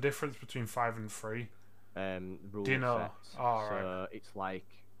 What's the difference between 5 and 3? Rule Do you know? sets. Oh, so right. it's like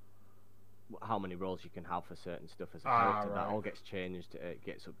how many roles you can have for certain stuff as a character. Right. That all gets changed. It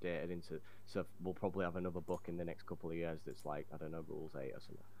gets updated into. So we'll probably have another book in the next couple of years that's like, I don't know, rules 8 or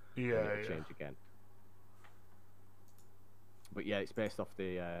something. Yeah. It'll change again. But yeah, it's based off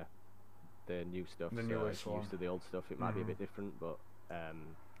the new stuff. The so newest one. Used to the old stuff, it might be a bit different, but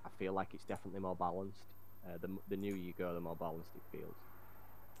I feel like it's definitely more balanced. The newer you go, the more balanced it feels.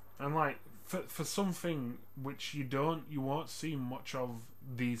 And like for something which you won't see much of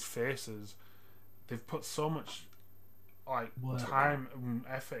these faces, they've put so much like time and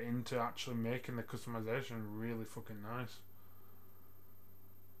effort into actually making the customization really fucking nice.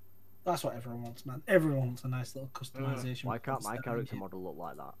 That's what everyone wants, man. Everyone wants a nice little customization. Why can't my character model look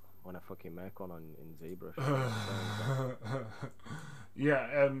like that when I fucking make one in ZBrush?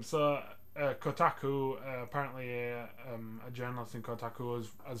 Yeah. So Kotaku, apparently a journalist in Kotaku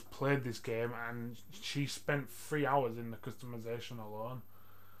has played this game, and she spent 3 hours in the customization alone.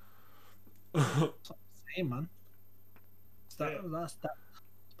 Same, man. That's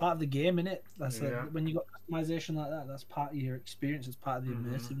part of the game, innit? That's when you got customization like that, that's part of your experience. It's part of the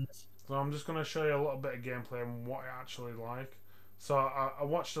immersiveness. So I'm just going to show you a little bit of gameplay and what it actually like. So I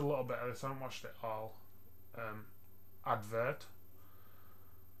watched a little bit of this. I haven't watched it all. Advert.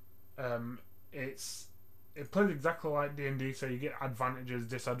 It plays exactly like D&D, so you get advantages,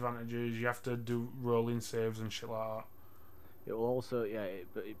 disadvantages. You have to do rolling saves and shit like that. It will also,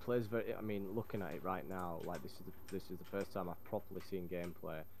 but it plays very. I mean, looking at it right now, like this is the first time I've properly seen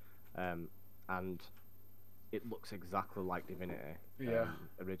gameplay, and it looks exactly like Divinity.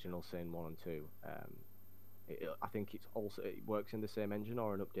 Original Sin 1 and 2. I think it works in the same engine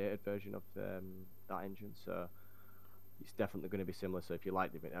or an updated version of that engine, so it's definitely going to be similar. So if you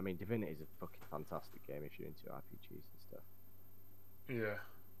like Divinity, I mean, Divinity is a fucking fantastic game if you're into RPGs and stuff. Yeah,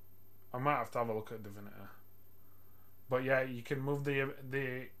 I might have to have a look at Divinity. But yeah, you can move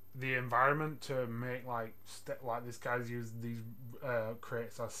the environment to make like this guy's used these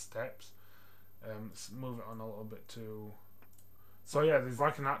crates as steps. Let's move it on a little bit too. So yeah, there's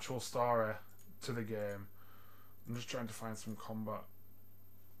like an actual story to the game. I'm just trying to find some combat.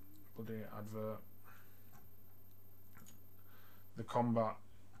 Bloody advert. The combat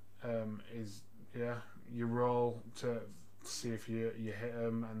is you roll to see if you hit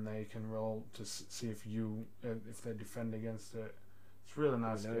them, and they can roll to see if they defend against it. It's really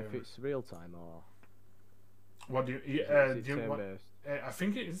nice. Do you know if it's real time or what do you? Is it turn-based? I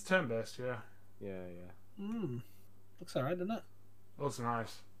think it is turn-based. Yeah. Yeah. Looks alright, doesn't it? Looks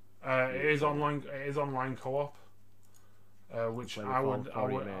nice. It is online. It is online co-op, which I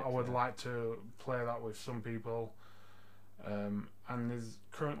would like to play that with some people. And there's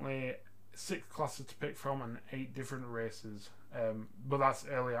currently 6 classes to pick from and 8 different races. But that's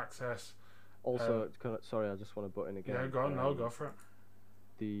early access. Also, sorry, I just want to butt in again. Yeah, go for it.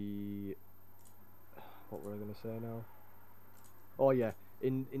 What were I going to say now? Oh yeah,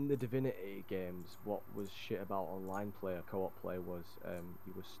 in the Divinity games, what was shit about online play or co-op play was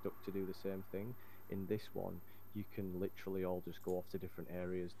you were stuck to do the same thing. In this one, you can literally all just go off to different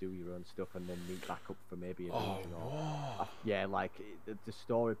areas, do your own stuff, and then meet back up for maybe a dungeon. Yeah, like the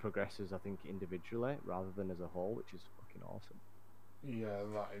story progresses, I think, individually rather than as a whole, which is fucking awesome. Yeah,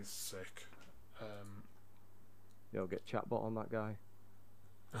 that is sick. Yo, get chatbot on that guy.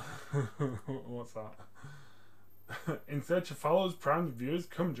 What's that? In search of followers, prime viewers,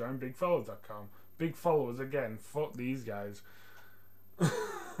 come join bigfollowers.com. Big followers again. Fuck these guys.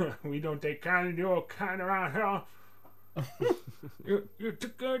 We don't take kind of your kind around here. You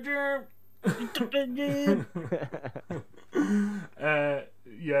took a job. You took a job.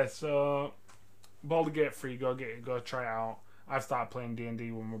 Yeah, so Baldur's Gate 3, go try it out. I've started playing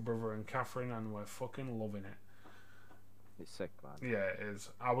D&D with my brother and Catherine, and we're fucking loving it. It's sick, man. Yeah, it is.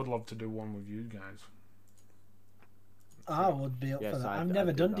 I would love to do one with you guys. I would be up for that. I've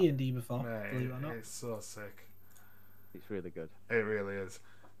never done D&D before. Yeah, believe it or not. It's so sick. It's really good. It really is.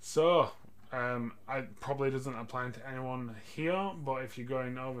 So, it probably doesn't apply to anyone here, but if you're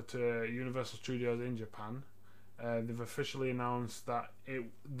going over to Universal Studios in Japan, they've officially announced that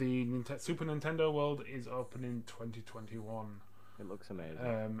the Super Nintendo World is opening 2021. It looks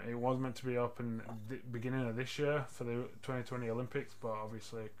amazing. It was meant to be open beginning of this year for the 2020 Olympics, but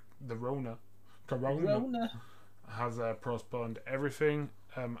obviously the Corona has postponed everything.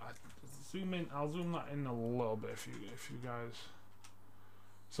 I'll zoom that in a little bit if you guys.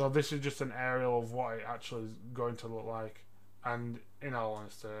 So this is just an aerial of what it actually is going to look like, and in all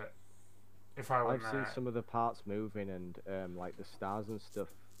honesty, if I went I've seen some of the parts moving, and like the stars and stuff,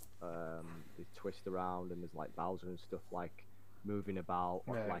 they twist around, and there's like Bowser and stuff like moving about,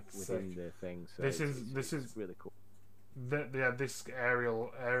 like within the thing. So this is really cool. This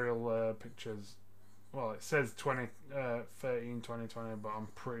aerial pictures. Well, it says 2013, 2020, but I'm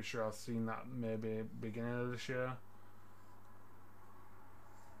pretty sure I've seen that maybe beginning of this year.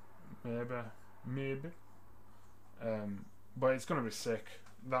 Maybe. But it's gonna be sick.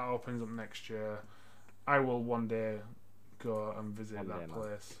 That opens up next year. I will one day go and visit that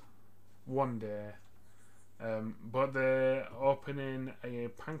place. One day. But they're opening a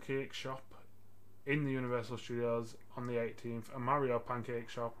pancake shop in the Universal Studios on the 18th, a Mario pancake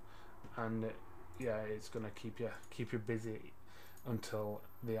shop, and yeah, it's gonna keep you busy until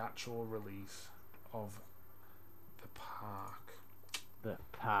the actual release of the park. The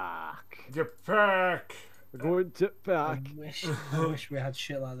park. The park. We're going to park. I wish we had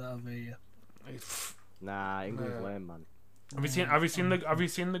shit like that over here. Nah, England's lame, man. Have you seen the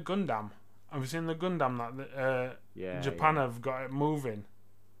Gundam? Have you seen the Gundam that Japan have got it moving,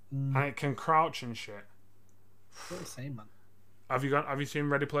 and it can crouch and shit? What the same, man. Have you seen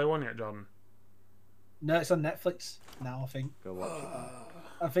Ready Player One yet, Jordan? No, it's on Netflix now, I think. Go watch it.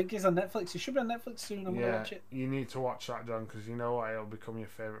 I think it's on Netflix. It should be on Netflix soon. I'm gonna watch it. You need to watch that, John, because you know what? It'll become your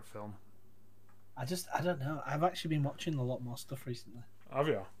favourite film. I don't know. I've actually been watching a lot more stuff recently. Have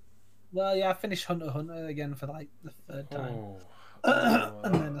you? Well, yeah, I finished Hunter x Hunter again for like the third time.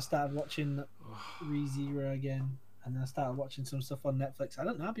 And then I started watching ReZero again. And then I started watching some stuff on Netflix. I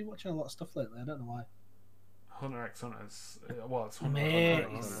don't know. I've been watching a lot of stuff lately. I don't know why. Hunter x Hunter is... Well, it's Hunter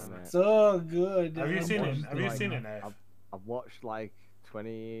x Hunter. So good. Have you seen it? Have you seen it, Nate? I've watched like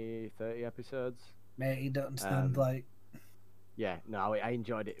 20, 30 episodes. Mate, you don't understand, like... Yeah, no, I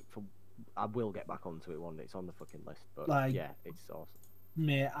enjoyed it. I will get back onto it one day. It's on the fucking list. But like, yeah, it's awesome.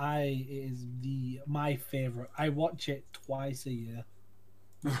 Mate, it is my favourite. I watch it twice a year.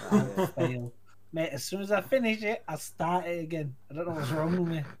 I fail. Mate, as soon as I finish it, I start it again. I don't know what's wrong with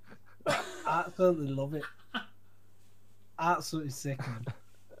me. I absolutely love it. Absolutely sick, man.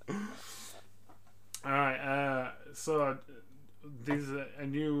 Alright, so there's a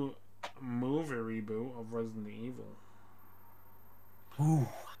new movie reboot of Resident Evil. Ooh.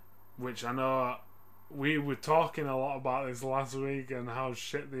 Which I know we were talking a lot about this last week and how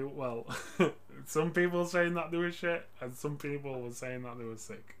shit they... Well, some people saying that they were shit and some people were saying that they were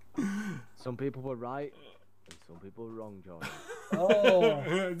sick. Some people were right and some people were wrong, John. Oh.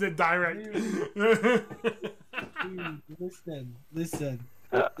 The direct. Dude, listen.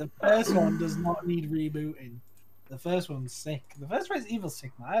 The first one does not need rebooting. The first one's sick. The first Resident Evil's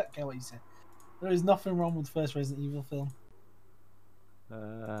sick, man. I don't care what you say. There is nothing wrong with the first Resident Evil film.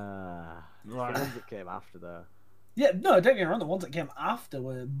 Right. The ones that came after though. Yeah, no, don't get me wrong. The ones that came after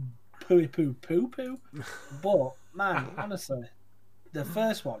were poo. But man, honestly, the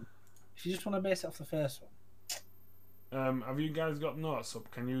first one. If you just want to base it off the first one. Have you guys got notes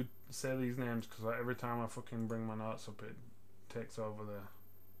up? Can you say these names? Because like, every time I fucking bring my notes up, it takes over there.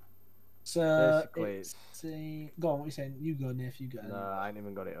 So go on. What are you saying? You go, Nif. You go. No, I ain't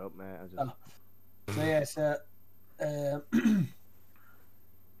even got it up, mate. So yeah, so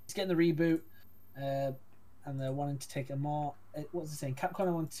it's getting the reboot, and they're wanting to take a more. What's it saying? Capcom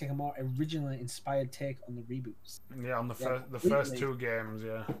are wanting to take a more originally inspired take on the reboots. Yeah, on the first two games,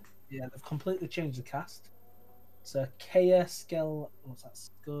 yeah. Yeah, they've completely changed the cast. So Kea what's that?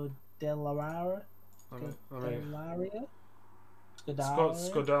 Scodelario.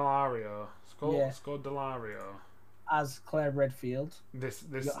 Scodelario. As Claire Redfield. This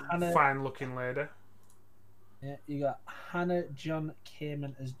fine-looking lady. Yeah, you got Hannah John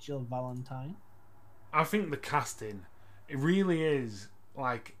Kamen as Jill Valentine. I think the casting, it really is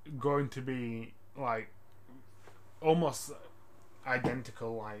like going to be like almost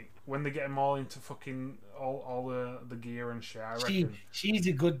identical. Like when they get them all into fucking all the gear and shit. I reckon she's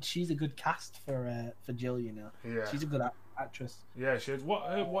a good cast for Jill. You know. Yeah. She's a good actress. Yeah, she is.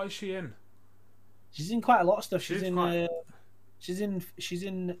 What is she in? She's in quite a lot of stuff. She's in. Is she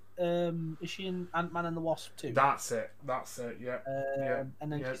in Ant-Man and the Wasp too? That's it. Yeah.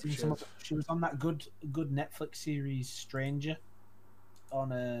 And then she was on that good Netflix series Stranger on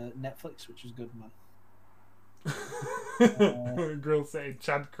Netflix, which was good, man. Grill City,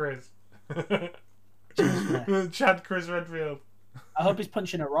 Chad Chris. Cheers, Chad Chris Redfield. I hope he's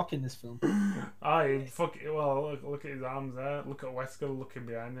punching a rock in this film. Aye, fuck it. Well, look at his arms there. Look at Wesker looking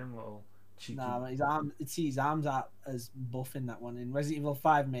behind him, little cheeky. Nah, his arm. See, his arms are as buff in that one. In Resident Evil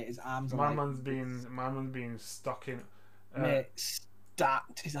 5, mate, his arms are My like... man's being stuck in. Mate,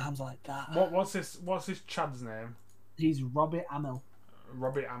 stacked. His arms are like that. What's this Chad's name? He's Robbie Amell.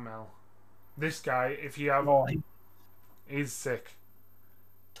 Robbie Amell. This guy, if you have, he's sick.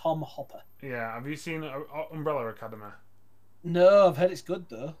 Tom Hopper. Yeah, have you seen Umbrella Academy? No, I've heard it's good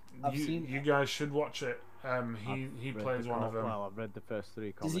though. You guys should watch it. He plays one of them. Well, I've read the first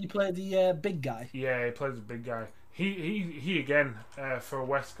 3 comics. Does he play the big guy? Yeah, he plays the big guy. He again for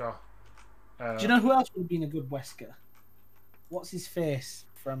Wesker. Do you know who else would have been a good Wesker? What's his face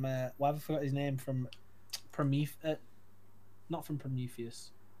from? Why have I forgot his name from Prometheus? Not from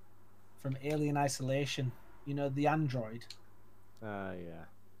Prometheus. From Alien Isolation. You know the android. Yeah.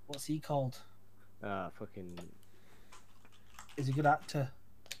 What's he called? Fucking. He's a good actor.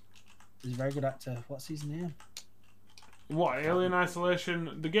 He's a very good actor. What's his name? What, Alien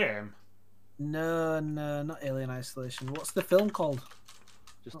Isolation, the game? No, not Alien Isolation. What's the film called?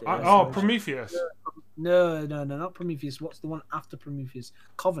 Just Prometheus. No, not Prometheus. What's the one after Prometheus?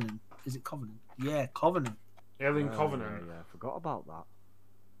 Covenant. Is it Covenant? Yeah, Covenant. Alien Covenant. Yeah, I forgot about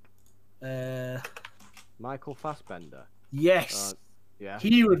that. Michael Fassbender. Yes. Yeah.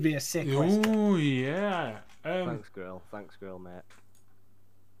 He would be a sick Wesker. Oh yeah. Thanks, girl, mate.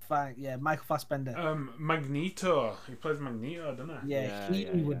 Yeah, Michael Fassbender. Magneto. He plays Magneto, doesn't he? Yeah,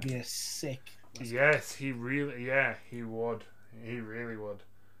 he would be a sick Wesker. Yes, he really. Yeah, he would. He really would.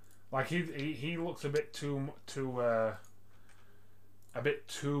 Like he looks a bit too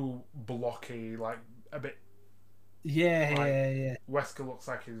blocky. Like a bit. Yeah. Wesker looks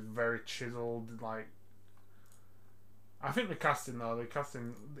like he's very chiseled. Like. I think the casting. I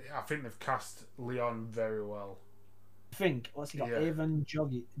think they've cast Leon very well. What's he got? Avon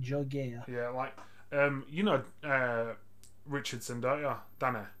Jogea. Yeah, like Richardson, don't you,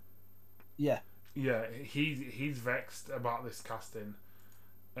 Danny? Yeah. Yeah, he's vexed about this casting.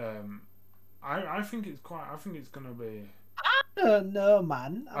 I think it's gonna be. I don't know,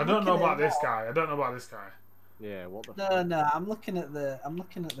 man. I don't know about this guy. Yeah, what the? No. I'm looking at the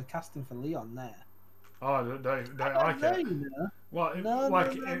casting for Leon there. Oh, don't like it. You know. Well, No.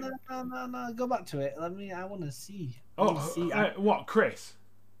 Go back to it. I want to see. What, Chris?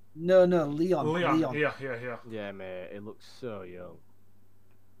 No, Leon. Yeah. Yeah, mate. It looks so young.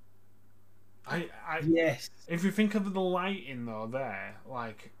 Yes. If you think of the lighting though, there,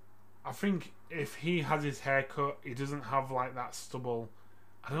 like, I think if he has his hair cut, he doesn't have like that stubble.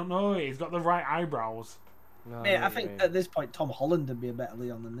 I don't know. He's got the right eyebrows. No, Mate, I think at this point Tom Holland would be a better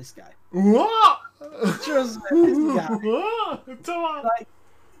Leon than this guy. What? Trust me, this guy. What?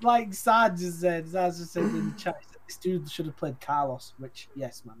 Like Sad just said in the chat, this dude should have played Carlos. Which,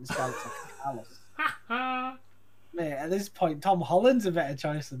 yes, man, this guy looks like a Carlos. Mate, at this point, Tom Holland's a better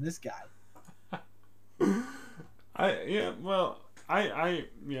choice than this guy. I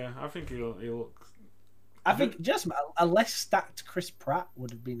think he'll look. I think just a less stacked Chris Pratt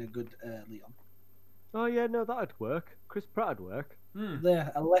would have been a good Leon. Oh yeah, no, that'd work. Chris Pratt'd work.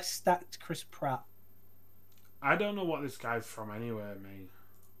 There, a less stacked Chris Pratt. I don't know what this guy's from anyway, mate.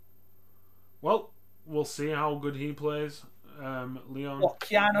 Well, we'll see how good he plays. Leon. What,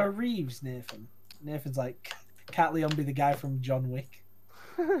 Keanu Reeves, Nathan? Nathan's like, can't Leon be the guy from John Wick?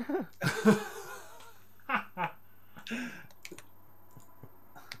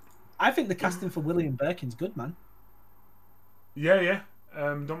 I think the casting for William Birkin's good, man. Yeah.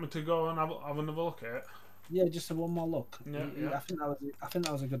 Don't want me to go and have another look at it? Yeah, just a one more look. Yeah. I think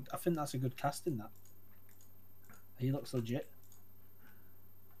that's a good casting. That he looks legit.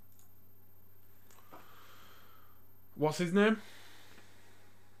 What's his name?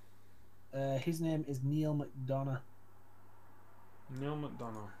 His name is Neil McDonough. Neil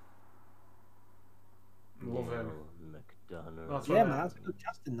McDonough. Love him. McDonough. Yeah, man, that's a good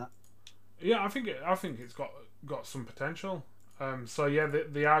casting. That. Yeah, I think it's got some potential. So yeah,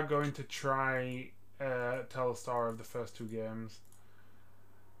 they are going to try tell the story of the first 2 games.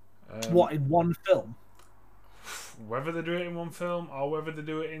 What, in one film? Whether they do it in one film or whether they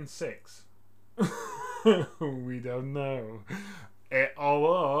do it in 6, we don't know.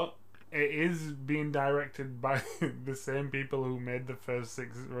 Although it is being directed by the same people who made the first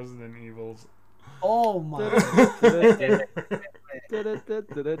 6 Resident Evils. Oh my! The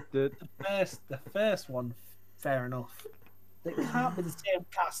first one, fair enough. It can't be the same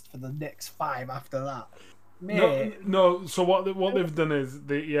cast for the next 5 after that. No. So what they've done is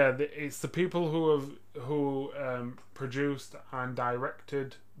it's the people who produced and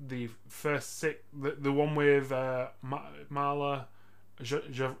directed the first six, the one with Marla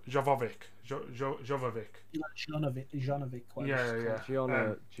Jovovich. Jonovic.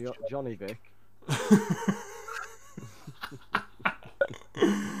 Johnny Vic.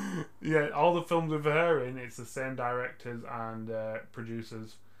 Yeah, all the films with her in, it's the same directors and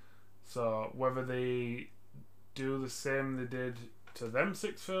producers. So whether they do the same they did to them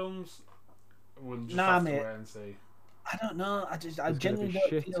 6 films, we'll just have to wait and see. I don't know. I There's genuinely don't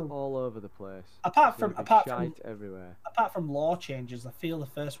don't shit feel all over the place. apart from everywhere. Apart from law changes, I feel the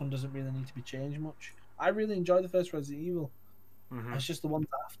first one doesn't really need to be changed much. I really enjoy the first Resident Evil. Mm-hmm. It's just the ones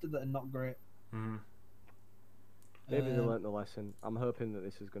after that are not great. Mm-hmm. Maybe they learnt the lesson. I'm hoping that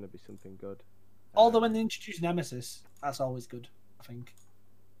this is going to be something good. Although when they introduce Nemesis, that's always good, I think.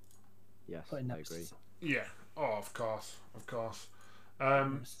 Yes, I agree. Yeah. Oh, of course.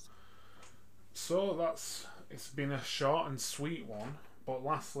 So it's been a short and sweet one. But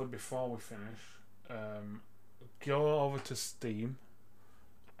lastly, before we finish, go over to Steam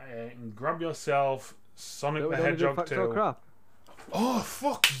and grab yourself Sonic the Hedgehog 2. Crap. Oh,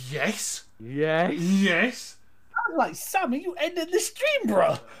 fuck yes! Yes! Yes! I'm like, Sam, are you ending the stream,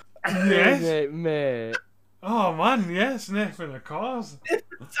 bro? Yes! Mate. Oh, man, yes, Nathan, of course.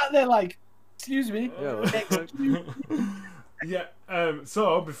 Sat there like, excuse me. Yeah,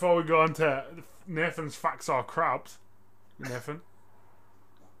 so before we go on to Nathan's facts or crabs, Nathan.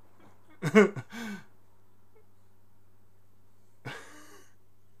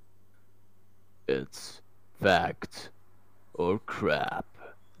 It's fact or crap.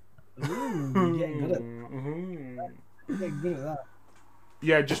 Ooh, you're getting good at that. You're getting good at that.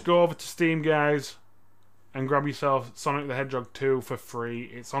 Yeah, just go over to Steam, guys, and grab yourself Sonic the Hedgehog 2 for free.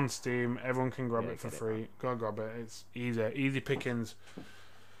 It's on Steam. Everyone can grab it for free. Go grab it. It's easy pickings.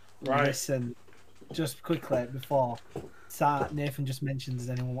 Right. Listen, just quickly before Nathan just mentioned, has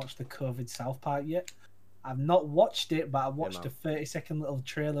anyone watched the COVID South Park yet? I've not watched it, but I watched a 30-second little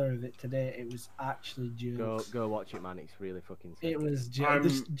trailer of it today. It was actually jokes. Go watch it, man. It's really fucking sick. It was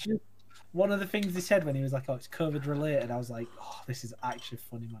jokes. One of the things they said when he was like, "Oh, it's COVID related," I was like, "Oh, this is actually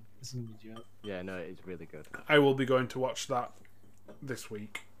funny, man. This is gonna be a joke." Yeah, no, it's really good. I will be going to watch that this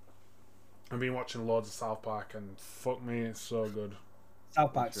week. I've been watching loads of South Park, and fuck me, it's so good.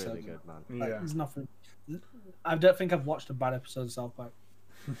 South Park's it's really so good, man. Like, Yeah. there's nothing. I don't think I've watched a bad episode of South Park.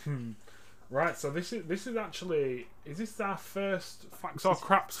 Right, so this is actually, is this our first facts or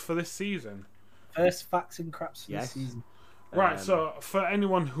craps for this season? First facts and craps for this season. Right, so for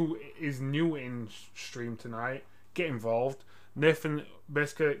anyone who is new in stream tonight, get involved. Nathan,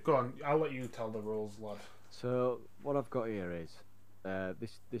 basically, go on. I'll let you tell the rules, lad. So what I've got here is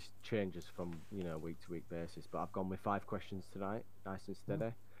this changes from week to week basis, but I've gone with 5 questions tonight, nice and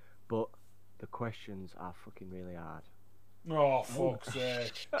steady. But the questions are fucking really hard. Oh, fuck's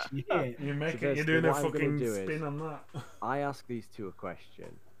sake! Yeah. You're doing a fucking spin on that. I ask these 2 a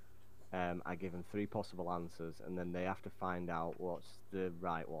question. I give them 3 possible answers, and then they have to find out what's the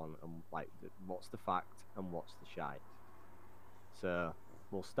right one, and what's the fact and what's the shite. So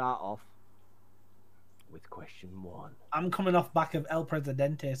we'll start off with question 1. I'm coming off back of El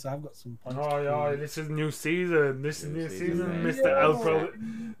Presidente, so I've got some points. Oh yeah, this is new season. This is new season, mate. Mr. El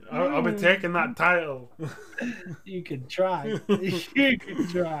Presidente. I'll be taking that title. You can try. You can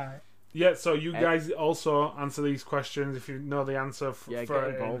try. Yeah, so you guys also answer these questions if you know the answer. Get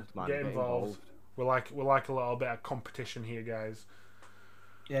involved, man. Get involved. We're like a little bit of competition here, guys.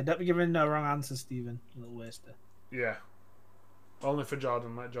 Yeah, don't be giving no wrong answers, Stephen. A little waster. Yeah. Only for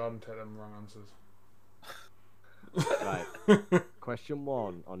Jordan. Let Jordan take them wrong answers. Right. Question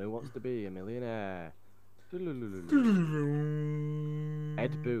 1 on Who Wants to Be a Millionaire.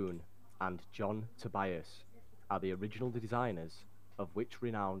 Ed Boon and John Tobias are the original designers of which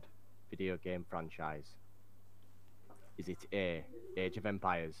renowned video game franchise? Is it A, Age of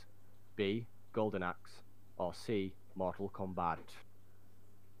Empires, B, Golden Axe, or C, Mortal Kombat?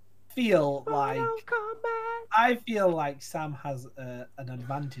 I feel like Sam has an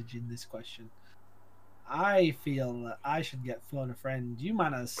advantage in this question. I feel that I should get phone a friend. You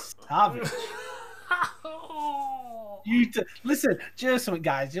man are savage. Listen, just something,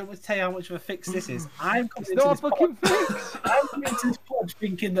 guys. You want me to tell you how much of a fix this is? I'm coming into this fucking fix. I'm coming into this pod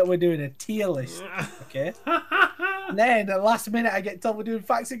thinking that we're doing a tier list, okay? And then at the last minute, I get told we're doing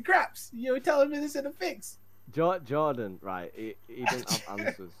facts and craps. You're telling me this is a fix? Jordan, right? He didn't have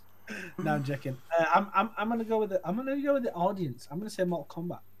answers. No, I'm joking. I'm gonna go with the audience. I'm gonna say Mortal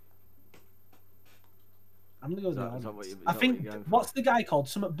Kombat. I'm gonna go with the audience. I think what's the guy called?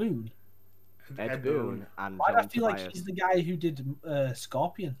 Summit Boone. Ed Boon and Why do John I feel Tobias. like he's the guy who did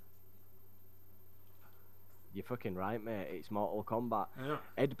Scorpion? You're fucking right, mate. It's Mortal Kombat. Yeah.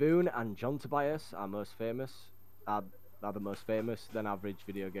 Ed Boon and John Tobias are the most famous than average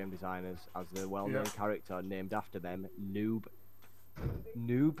video game designers, as the well-known character named after them, Noob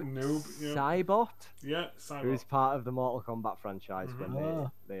yeah. Saibot, Yeah, Saibot. who is part of the Mortal Kombat franchise when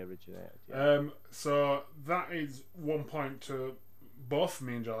they originated. Yeah. So that is 1 point to both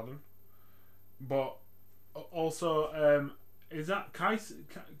me and Jordan, but also is that Kaiser?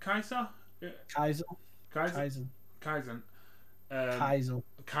 Kaiser. Kaisel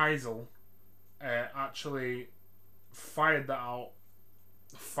actually fired that out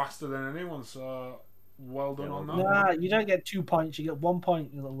faster than anyone, so well done on that. Nah, you don't get 2 points, you get 1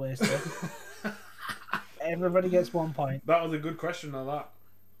 point, you little waster. Everybody gets 1 point. That was a good question, though, that.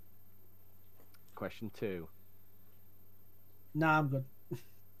 Question 2. Nah, I'm good.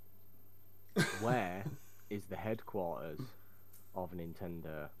 Where is the headquarters of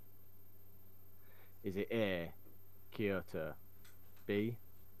Nintendo? Is it A, Kyoto, B,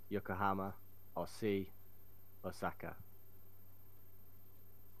 Yokohama, or C, Osaka?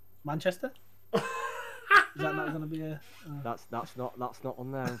 Manchester? Is that not going to be a? That's not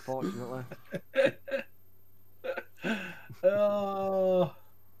on there, unfortunately. Oh,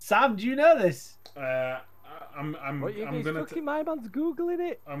 Sam, do you know this? I'm gonna. My man's googling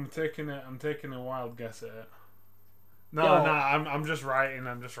it. I'm taking a wild guess at it. No, I'm just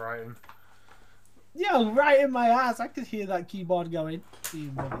writing. Yo, right in my ass. I could hear that keyboard going.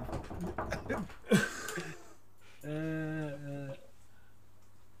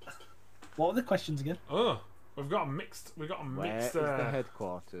 What were the questions again? Oh, we've got a mixed. Where is the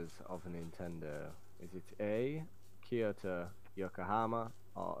headquarters of Nintendo? Is it A, Kyoto, Yokohama,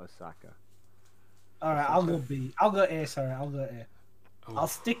 or Osaka? All right, I'll go B. I'll go A. Sorry, I'll go A. Oh. I'll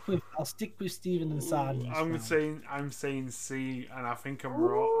stick with Steven and Sarden. I'm saying C, and I think I'm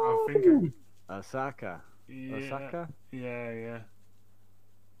wrong. I think Osaka. Yeah. Osaka. Yeah.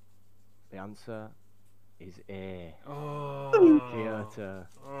 The answer is A. Oh. Kyoto.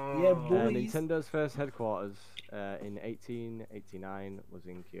 Oh. Yeah, boys. Nintendo's first headquarters in 1889 was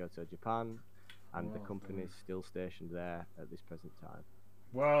in Kyoto, Japan, and the company is still stationed there at this present time.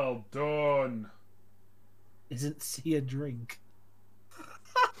 Well done. Isn't C a drink?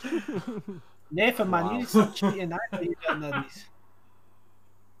 Nathan, man, you need to stop cheating. I know you don't know these.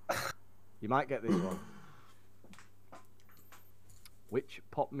 You might get this one. Which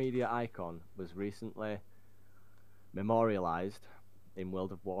pop media icon was recently memorialized in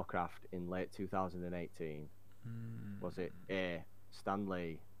World of Warcraft in late 2018? Was it A, Stan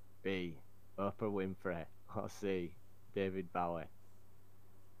Lee, B, Oprah Winfrey, or C, David Bowie?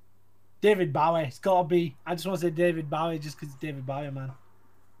 David Bowie. It's got to be. I just want to say David Bowie just because it's David Bowie, man.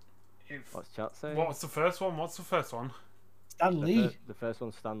 What's chat saying? What's the first one? Stan Lee. The first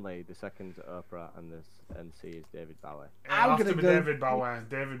one's Stan Lee, the second's Oprah, and C is David Bowie. I'm gonna go David Bowie.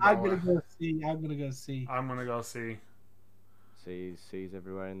 I'm gonna go C. I'm gonna go C. I'm gonna go C. C's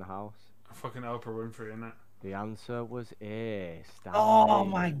everywhere in the house. Fucking Oprah Winfrey, innit? The answer was A, Stan Oh Lee.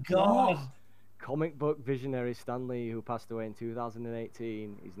 my god. Comic book visionary Stan Lee, who passed away in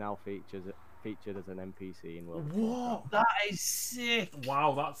 2018, is now featured as an NPC in World of Warcraft. That is sick.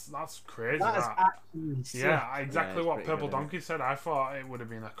 Wow, that's crazy. That is actually sick. Yeah, exactly what Purple good, Donkey said. I thought it would have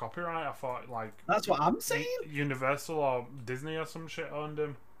been a copyright. I thought like that's what I'm saying. Universal or Disney or some shit owned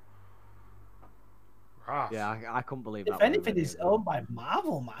him. Right. Yeah, I couldn't believe that. If anything, it's owned by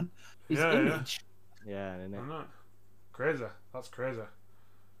Marvel, man. His image. Yeah, isn't it? Crazy. That's crazy.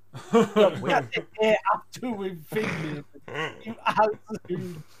 Look, we had to get after with fingers. You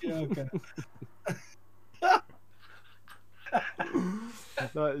absolute joker.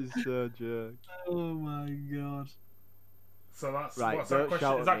 That is so joke. Oh my god. So that's right. What's that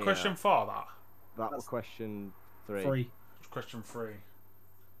question? Is that question 4? That was question 3. Question 3.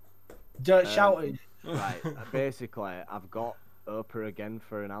 Don't shout it. Right. Basically, I've got Oprah again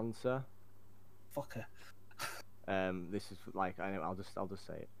for an answer. Fuck her. This is like I'll just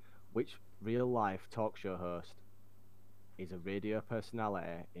say it. Which real life talk show host is a radio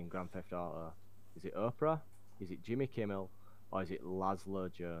personality in Grand Theft Auto? Is it Oprah? Is it Jimmy Kimmel? Or is it Laszlo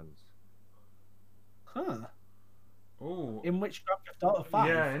Jones? Huh. Ooh. In which Grand Theft Auto 5?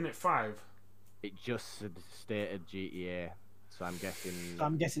 Yeah, in it 5. It just stated GTA, so I'm guessing. So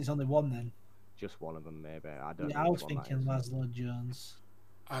I'm guessing it's only one then. Just one of them, maybe. I don't know. Yeah, I was thinking Laszlo Jones.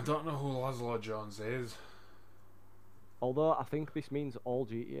 I don't know who Laszlo Jones is. Although I think this means all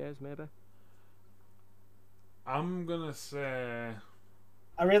GTAs, maybe. I'm gonna say.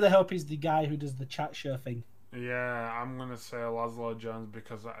 I really hope he's the guy who does the chat show thing. Yeah, I'm gonna say Laszlo Jones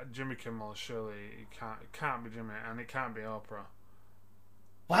because Jimmy Kimmel surely it can't be Jimmy and it can't be Oprah.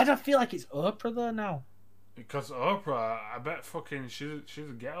 Why do I feel like it's Oprah though now? Because Oprah, I bet fucking she's a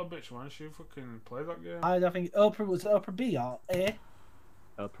ghetto bitch, man. She fucking plays that game. I don't think Oprah was Oprah B or A.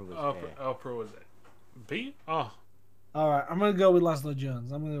 Oprah was Oprah was it. B? Oh. Alright, I'm gonna go with Laszlo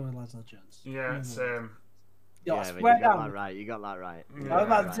Jones. Yeah, same. Yo, yeah, swear you got down. that right. You got that right. Yeah, I was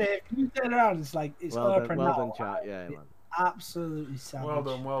about right. to say, if you turn around, it's like it's Oprah well now. done, chat. Yeah, man. Absolutely savage. Well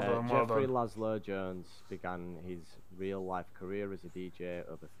done, well Jeffrey done. Laszlo Jones began his real life career as a DJ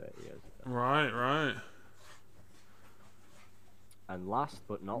over 30 years ago. Right. And last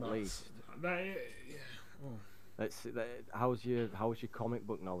but not least, let's see, how's your comic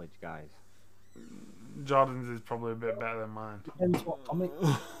book knowledge, guys? Jordan's is probably a bit better than mine. Depends what comic.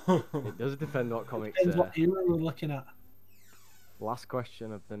 It does depend what comics. Depends what era we're looking at. Last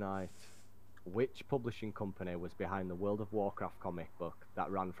question of the night. Which publishing company was behind the World of Warcraft comic book that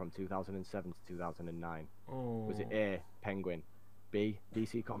ran from 2007 to 2009? Oh. Was it A, Penguin, B,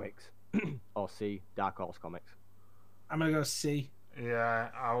 DC Comics, or C, Dark Horse Comics? I'm gonna go C. Yeah,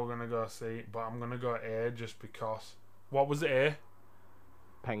 I was gonna go C, but I'm gonna go A just because. What was it, A?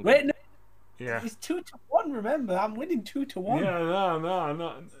 Penguin. Wait, no, Yeah. it's 2-1. Remember, I'm winning 2-1. Yeah,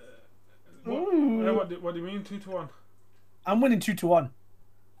 no. What do you mean 2-1? I'm winning 2-1.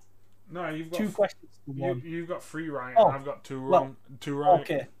 No, you've got 2 questions to 1. You've got 3 right, Oh, and I've got 2 wrong. 2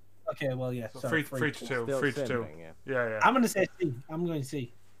 right. Okay. Well, yeah. So Sorry, 3 to 2. Still 3 to same 2. thing, yeah. Yeah. I'm gonna say C. I'm going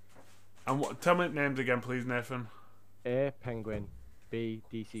C. And tell me names again, please, Nathan. A, Penguin, B,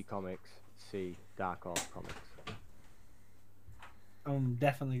 DC Comics, C, Dark Horse Comics. I'm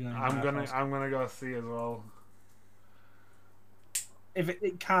definitely going. I'm gonna go C as well. If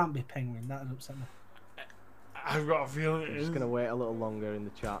it can't be Penguin, that would upset me. I've got a feeling I'm just gonna wait a little longer in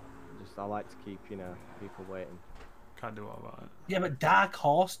the chat. I like to keep people waiting. Can't do all that. Yeah, but Dark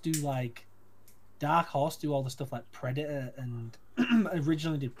Horse do all the stuff like Predator and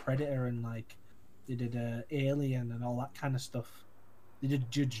originally did Predator and like they did Alien and all that kind of stuff. They did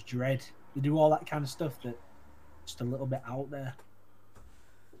Judge Dredd. They do all that kind of stuff that just a little bit out there.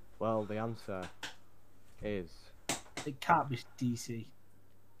 Well, the answer is It can't be DC.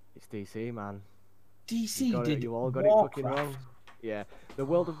 it's DC, man. DC did. You all got Warcraft. it fucking wrong. Yeah, the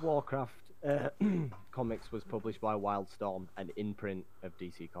World of Warcraft comics was published by Wildstorm, an imprint of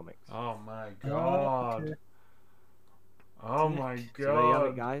DC Comics. Oh my god. Okay. Oh my So there you have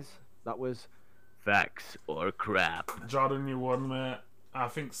it, god. guys. That was facts or crap. Jordan, you won, mate. I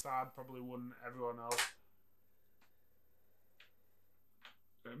think Sad probably won everyone else.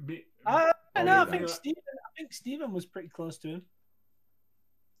 I yeah, think Stephen was pretty close to him.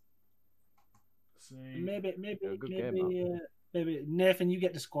 Maybe Yeah, good game, maybe Nathan, you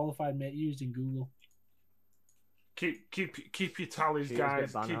get disqualified, mate. Using Google. Keep your tallies, Cheers, guys.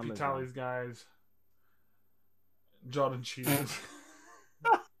 get banned Keep your Amazon. tallies, guys. Jordan cheers.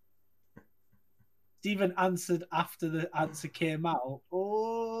 Stephen answered after the answer came out.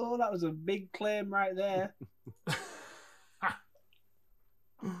 Oh, that was a big claim right there.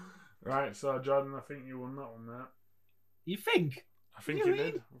 Right, so Jordan, I think you won that one, mate. You think? I think You you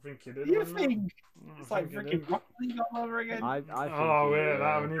mean? did. I think you did. You win that. think? I It's like think you freaking did. Rocket League all over again. I think Oh you,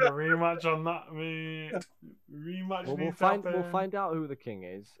 wait, we need a rematch on that, mate. Rematch. Well, needs to happen. we'll find out who the king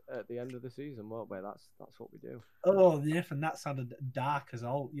is at the end of the season, won't we? That's what we do. Oh, Nathan, that sounded dark as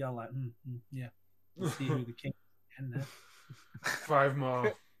all. You're like, yeah. Let's see who the king is again there. 5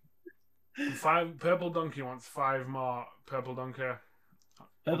 more. 5. Purple Donkey wants 5 more. Purple Donkey.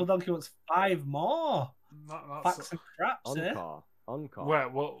 Purple Donkey wants 5 more. That's Facts and craps, eh? Encore.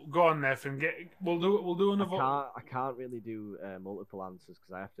 Wait, well, go on, Nathan. We'll do another. I can't really do multiple answers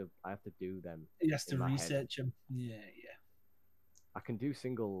because I have to do them. He has to in my head. research them. Yeah. I can do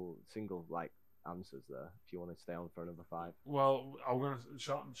single like answers there if you want to stay on for another 5. Well, I'm gonna.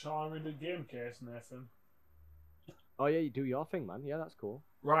 Shall I read the game case, Nathan? Oh yeah, you do your thing, man. Yeah, that's cool.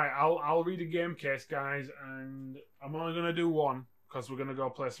 Right, I'll read a game case, guys, and I'm only gonna do one because we're gonna go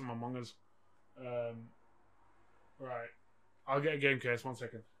play some Among Us. Right, I'll get a game case. 1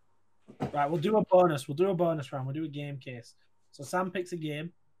 second. Right, we'll do a bonus. We'll do a bonus round. We'll do a game case. So Sam picks a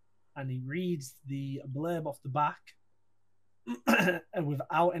game, and he reads the blurb off the back, and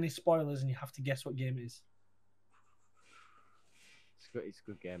without any spoilers, and you have to guess what game it is. It's a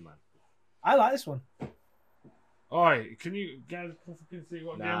good game, man. I like this one. Oi, can you guys fucking see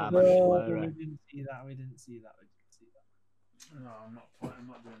what Nah, game? man. No, blur, we eh? didn't see that. We didn't see that. No, I'm not playing. I'm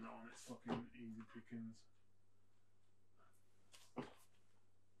not doing that one. It's fucking easy pickings.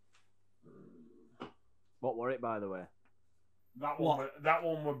 What were it, by the way? That What? one. That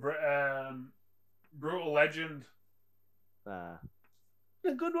one were Brutal Legend. There.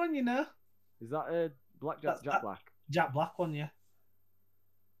 A good one, you know. Is that a Blackjack Jack Black? Jack Black one, yeah.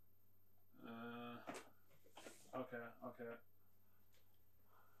 Okay.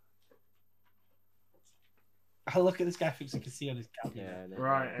 I look at this guy, thinks he can see on his camera. Yeah.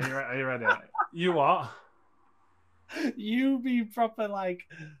 Right, are you ready? You what? You be proper like,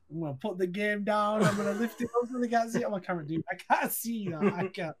 I'm gonna put the game down, I'm gonna lift it up so they can't see it on my camera, dude. I can't see that. I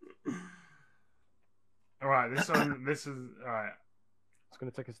can't. Alright, this is alright. It's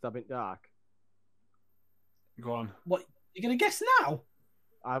gonna take a stab in dark. Go on. What? You're gonna guess now?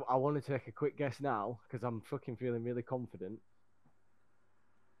 I want to take a quick guess now because I'm fucking feeling really confident.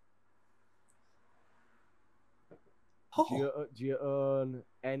 Oh. Do you own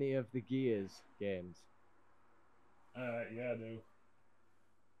any of the Gears games? Yeah, I do.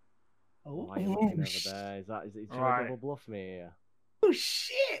 Oh, Why are you looking over there? Is he trying to double bluff me here? Oh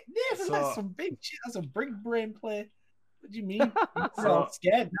shit! Nathan, So- that's some big shit. That's a big brain play. What do you mean? I'm So-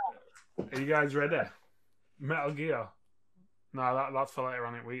 scared now. Are you guys ready? Metal Gear. No, that's for later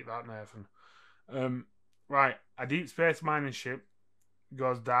on in the week, that, Nathan. Right. A deep space mining ship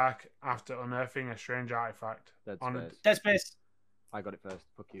goes dark after unearthing a strange artifact. Dead Space. I got it first.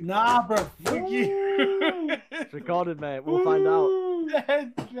 Fuck you. Nah, bro. Fuck you. It's recorded, mate. We'll find out.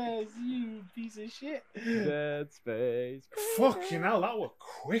 Dead Space, you piece of shit. Dead Space. Fucking hell, that was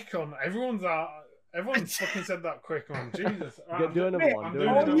quick on. Everyone's fucking said that quick on. Jesus. Right, Do another one. I'm Do doing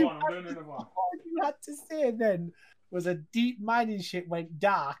another another one. one. I'm doing another one. All you had to say then was a deep mining ship went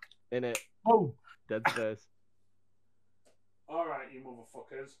dark. In it. Oh. Dead Space. Alright, you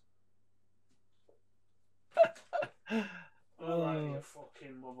motherfuckers. Alright, you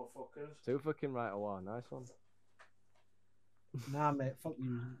fucking motherfuckers. Two fucking right away. Nice one. Nah, mate, fuck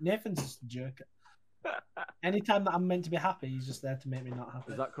you. Nathan's just a jerk. Anytime that I'm meant to be happy, he's just there to make me not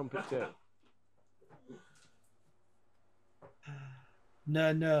happy. Is that Crumpet too?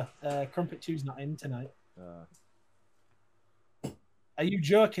 No. Crumpet 2's not in tonight. Uh, Are you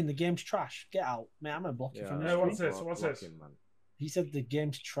joking? The game's trash. Get out. Mate, I'm gonna block you yeah, from Hey, this. what's stream. this? What's this? Blocking, man. He said the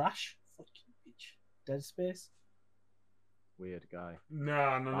game's trash. Fuck you, bitch. Dead Space. Weird guy.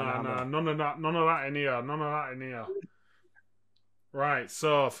 No. Banana. None of that in here. Right,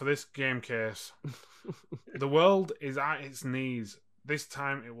 so for this game case, the world is at its knees. This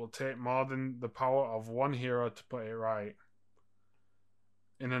time it will take more than the power of one hero to put it right.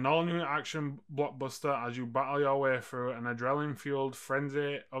 In an all-new action blockbuster, as you battle your way through an adrenaline-fueled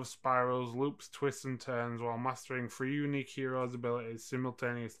frenzy of spirals, loops, twists, and turns while mastering 3 unique heroes' abilities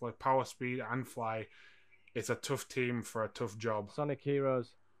simultaneously, power, speed, and fly, it's a tough team for a tough job. Sonic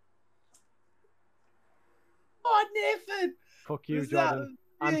Heroes. Oh, Nathan! Fuck you, Was that Jordan.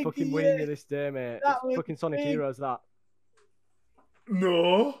 I'm big? fucking winning you this day, mate. That It's was fucking Sonic big. Heroes, that.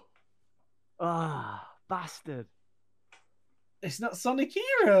 No. Ah, bastard. It's not Sonic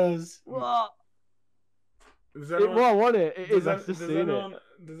Heroes. What? Does It was, wasn't it? It is. I've just seen anyone,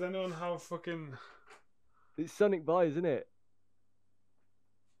 it. Does anyone have fucking... It's Sonic Boys, isn't it?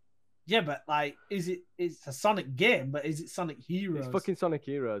 Yeah, but like, it's a Sonic game, but is it Sonic Heroes? It's fucking Sonic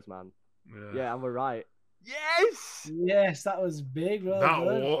Heroes, man. Yeah, and we're right. Yes! Yes, that was big. Well That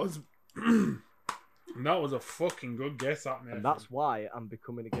done. was... that was a fucking good guess, that, Nathan. And that's why I'm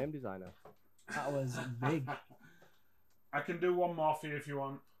becoming a game designer. That was big. I can do one more for you if you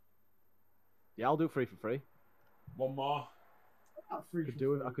want. Yeah, I'll do free for free. One more. Not free I could for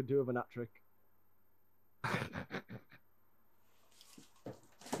do it. free. I could do with an hat trick.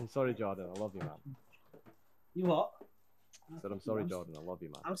 I'm sorry, Jordan. I love you, man. You what? I said I'm sorry, Jordan. I love you,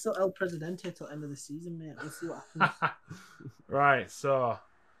 man. I'm still El Presidente till end of the season, mate. We'll see what happens. Right, so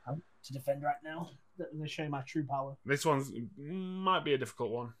I'm to defend right now. I'm going to show you my true power. this one's might be a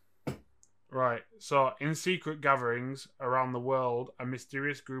difficult one. Right, so in secret gatherings around the world, a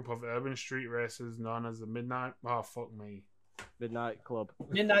mysterious group of urban street racers known as the Midnight... Oh, fuck me. Midnight Club.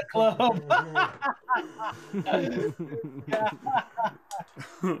 Midnight Club.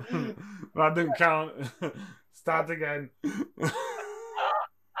 That didn't count. Start again.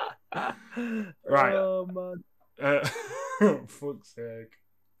 Right. Oh, man. Fuck's sake.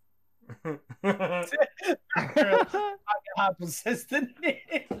 How persistent.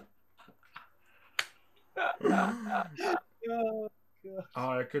 Oh, God. Oh,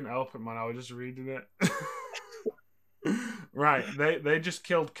 I couldn't help it, man. I was just reading it. Right, they just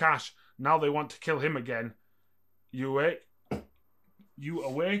killed Cash. Now they want to kill him again. You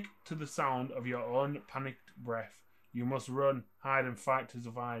awake to the sound of your own panicked breath. You must run, hide, and fight to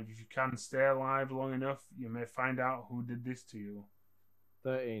survive. If you can stay alive long enough, you may find out who did this to you.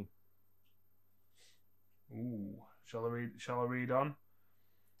 13. Ooh, shall I read on?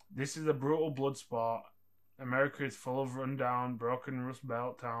 This is a brutal blood sport. America is full of rundown, broken Rust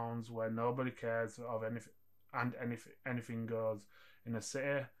Belt towns where nobody cares of anything, and anything goes. In a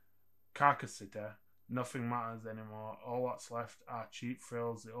city, Carcass City, nothing matters anymore. All that's left are cheap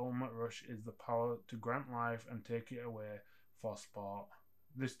thrills. The ultimate rush is the power to grant life and take it away for sport.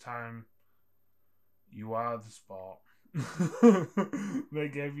 This time, you are the sport. They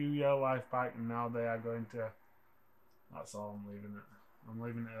gave you your life back, and now they are going to. That's all. I'm leaving it. I'm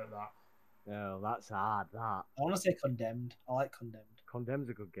leaving it at that. No, that's hard. That. I want to say Condemned. I like Condemned. Condemned's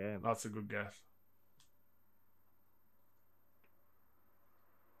a good game. That's a good guess.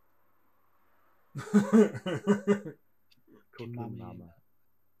 Cooking Mama.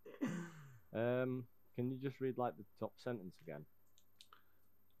 Can you just read like the top sentence again?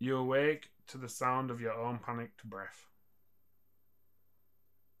 You awake to the sound of your own panicked breath.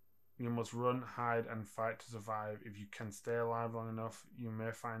 You must run, hide, and fight to survive. If you can stay alive long enough, you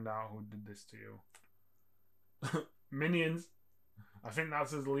may find out who did this to you. Minions. I think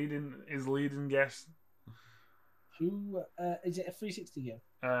that's his leading guess. Who is it? A 360 game?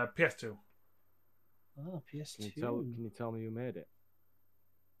 PS2. Oh, PS2. Can you tell me who made it?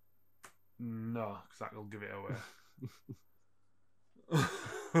 No, because that will give it away.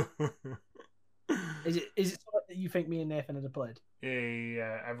 Is it something that you think me and Nathan had played?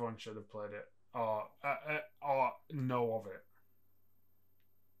 Yeah, everyone should have played it or know of it.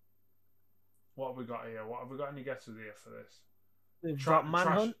 What have we got here? What have we got any guesses here for this? We've got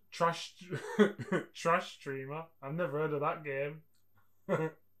Manhunt. Trash streamer. I've never heard of that game.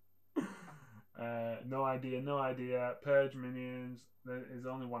 No idea. Purge Minions. There is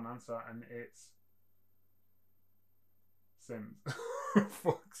only one answer, and it's Sims.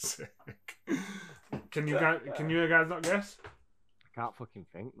 Fuck's sake. Can you guys not guess? I can't fucking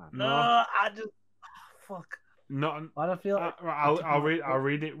think, man. No, I just fuck. Not. I don't feel like I'll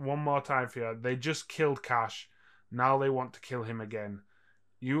read it one more time for you. They just killed Cash. Now they want to kill him again.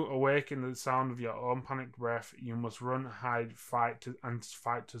 You awaken the sound of your own panicked breath. You must run, hide, fight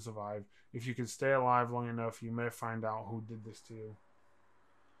to survive. If you can stay alive long enough, you may find out who did this to you.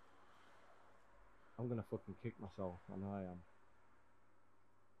 I'm gonna fucking kick myself. I know I am.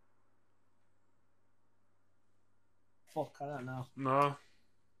 fuck. I don't know. No.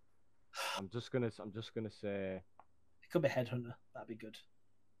 I'm just gonna say It could be Headhunter. That'd be good.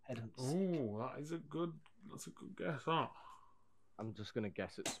 Headhunter. Ooh, that's a good guess, huh? I'm just gonna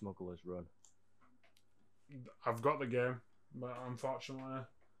guess at Smuggler's Run. I've got the game, but unfortunately.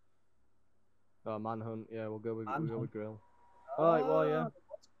 Oh, Manhunt. Yeah, we'll go with Grill. Oh, Alright, well, yeah.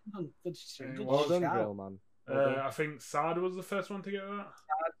 Good Well done, shout. Grill, man. Well done. I think Sada was the first one to get that.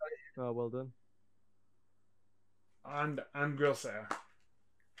 Oh, well done. And Grill Setter.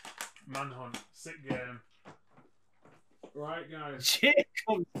 Manhunt. Sick game. Right, guys.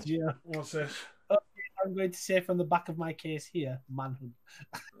 Jacob, yeah. What's this? I'm going to say from the back of my case here, Manhunt.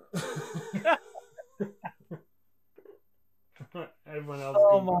 Everyone else.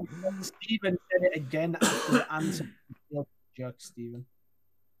 Oh my God. Stephen said it again after the answer. Jerk, Stephen.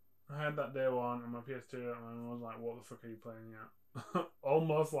 I had that day one on my PS2 and I was like, what the fuck are you playing at?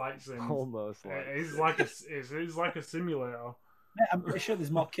 Almost like Sims. Almost like. It's like a simulator. Yeah, I'm pretty sure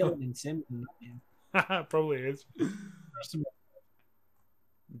there's more killing in Sims than that game. Probably is.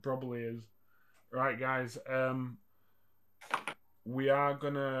 Probably is. Right, guys. We are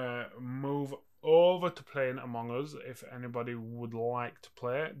gonna move over to playing Among Us. If anybody would like to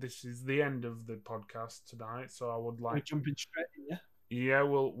play, this is the end of the podcast tonight. So I would like. We're jumping straight in, yeah. Yeah,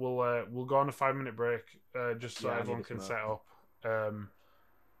 we'll go on a 5-minute break, just so everyone can set up.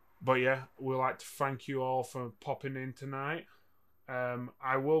 But yeah, we'd like to thank you all for popping in tonight.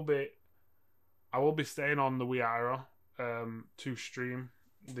 I will be staying on the Wii Arrow to stream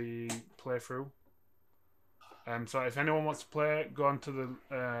the playthrough. So if anyone wants to play, go on to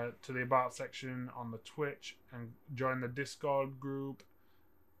the About section on the Twitch and join the Discord group.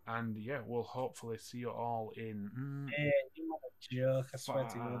 And yeah, we'll hopefully see you all in. Yeah, you mother joke. I swear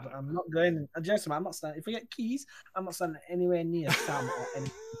to God, I'm not going. I'm not standing. If we get keys, I'm not standing anywhere near Sam or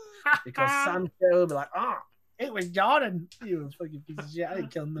anything because Sam will be like, "Oh, it was Jordan. You fucking piece of shit. I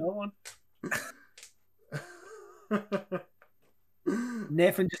didn't kill no one."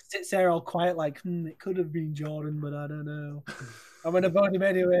 Nathan just sits there all quiet, like, it could have been Jordan, but I don't know. I'm gonna vote him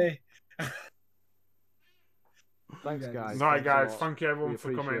anyway. Thanks, guys. All right, guys. Thank you, everyone,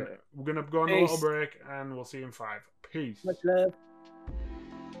 for coming. It. We're going to go on a little break, and we'll see you in 5. Peace. Much love.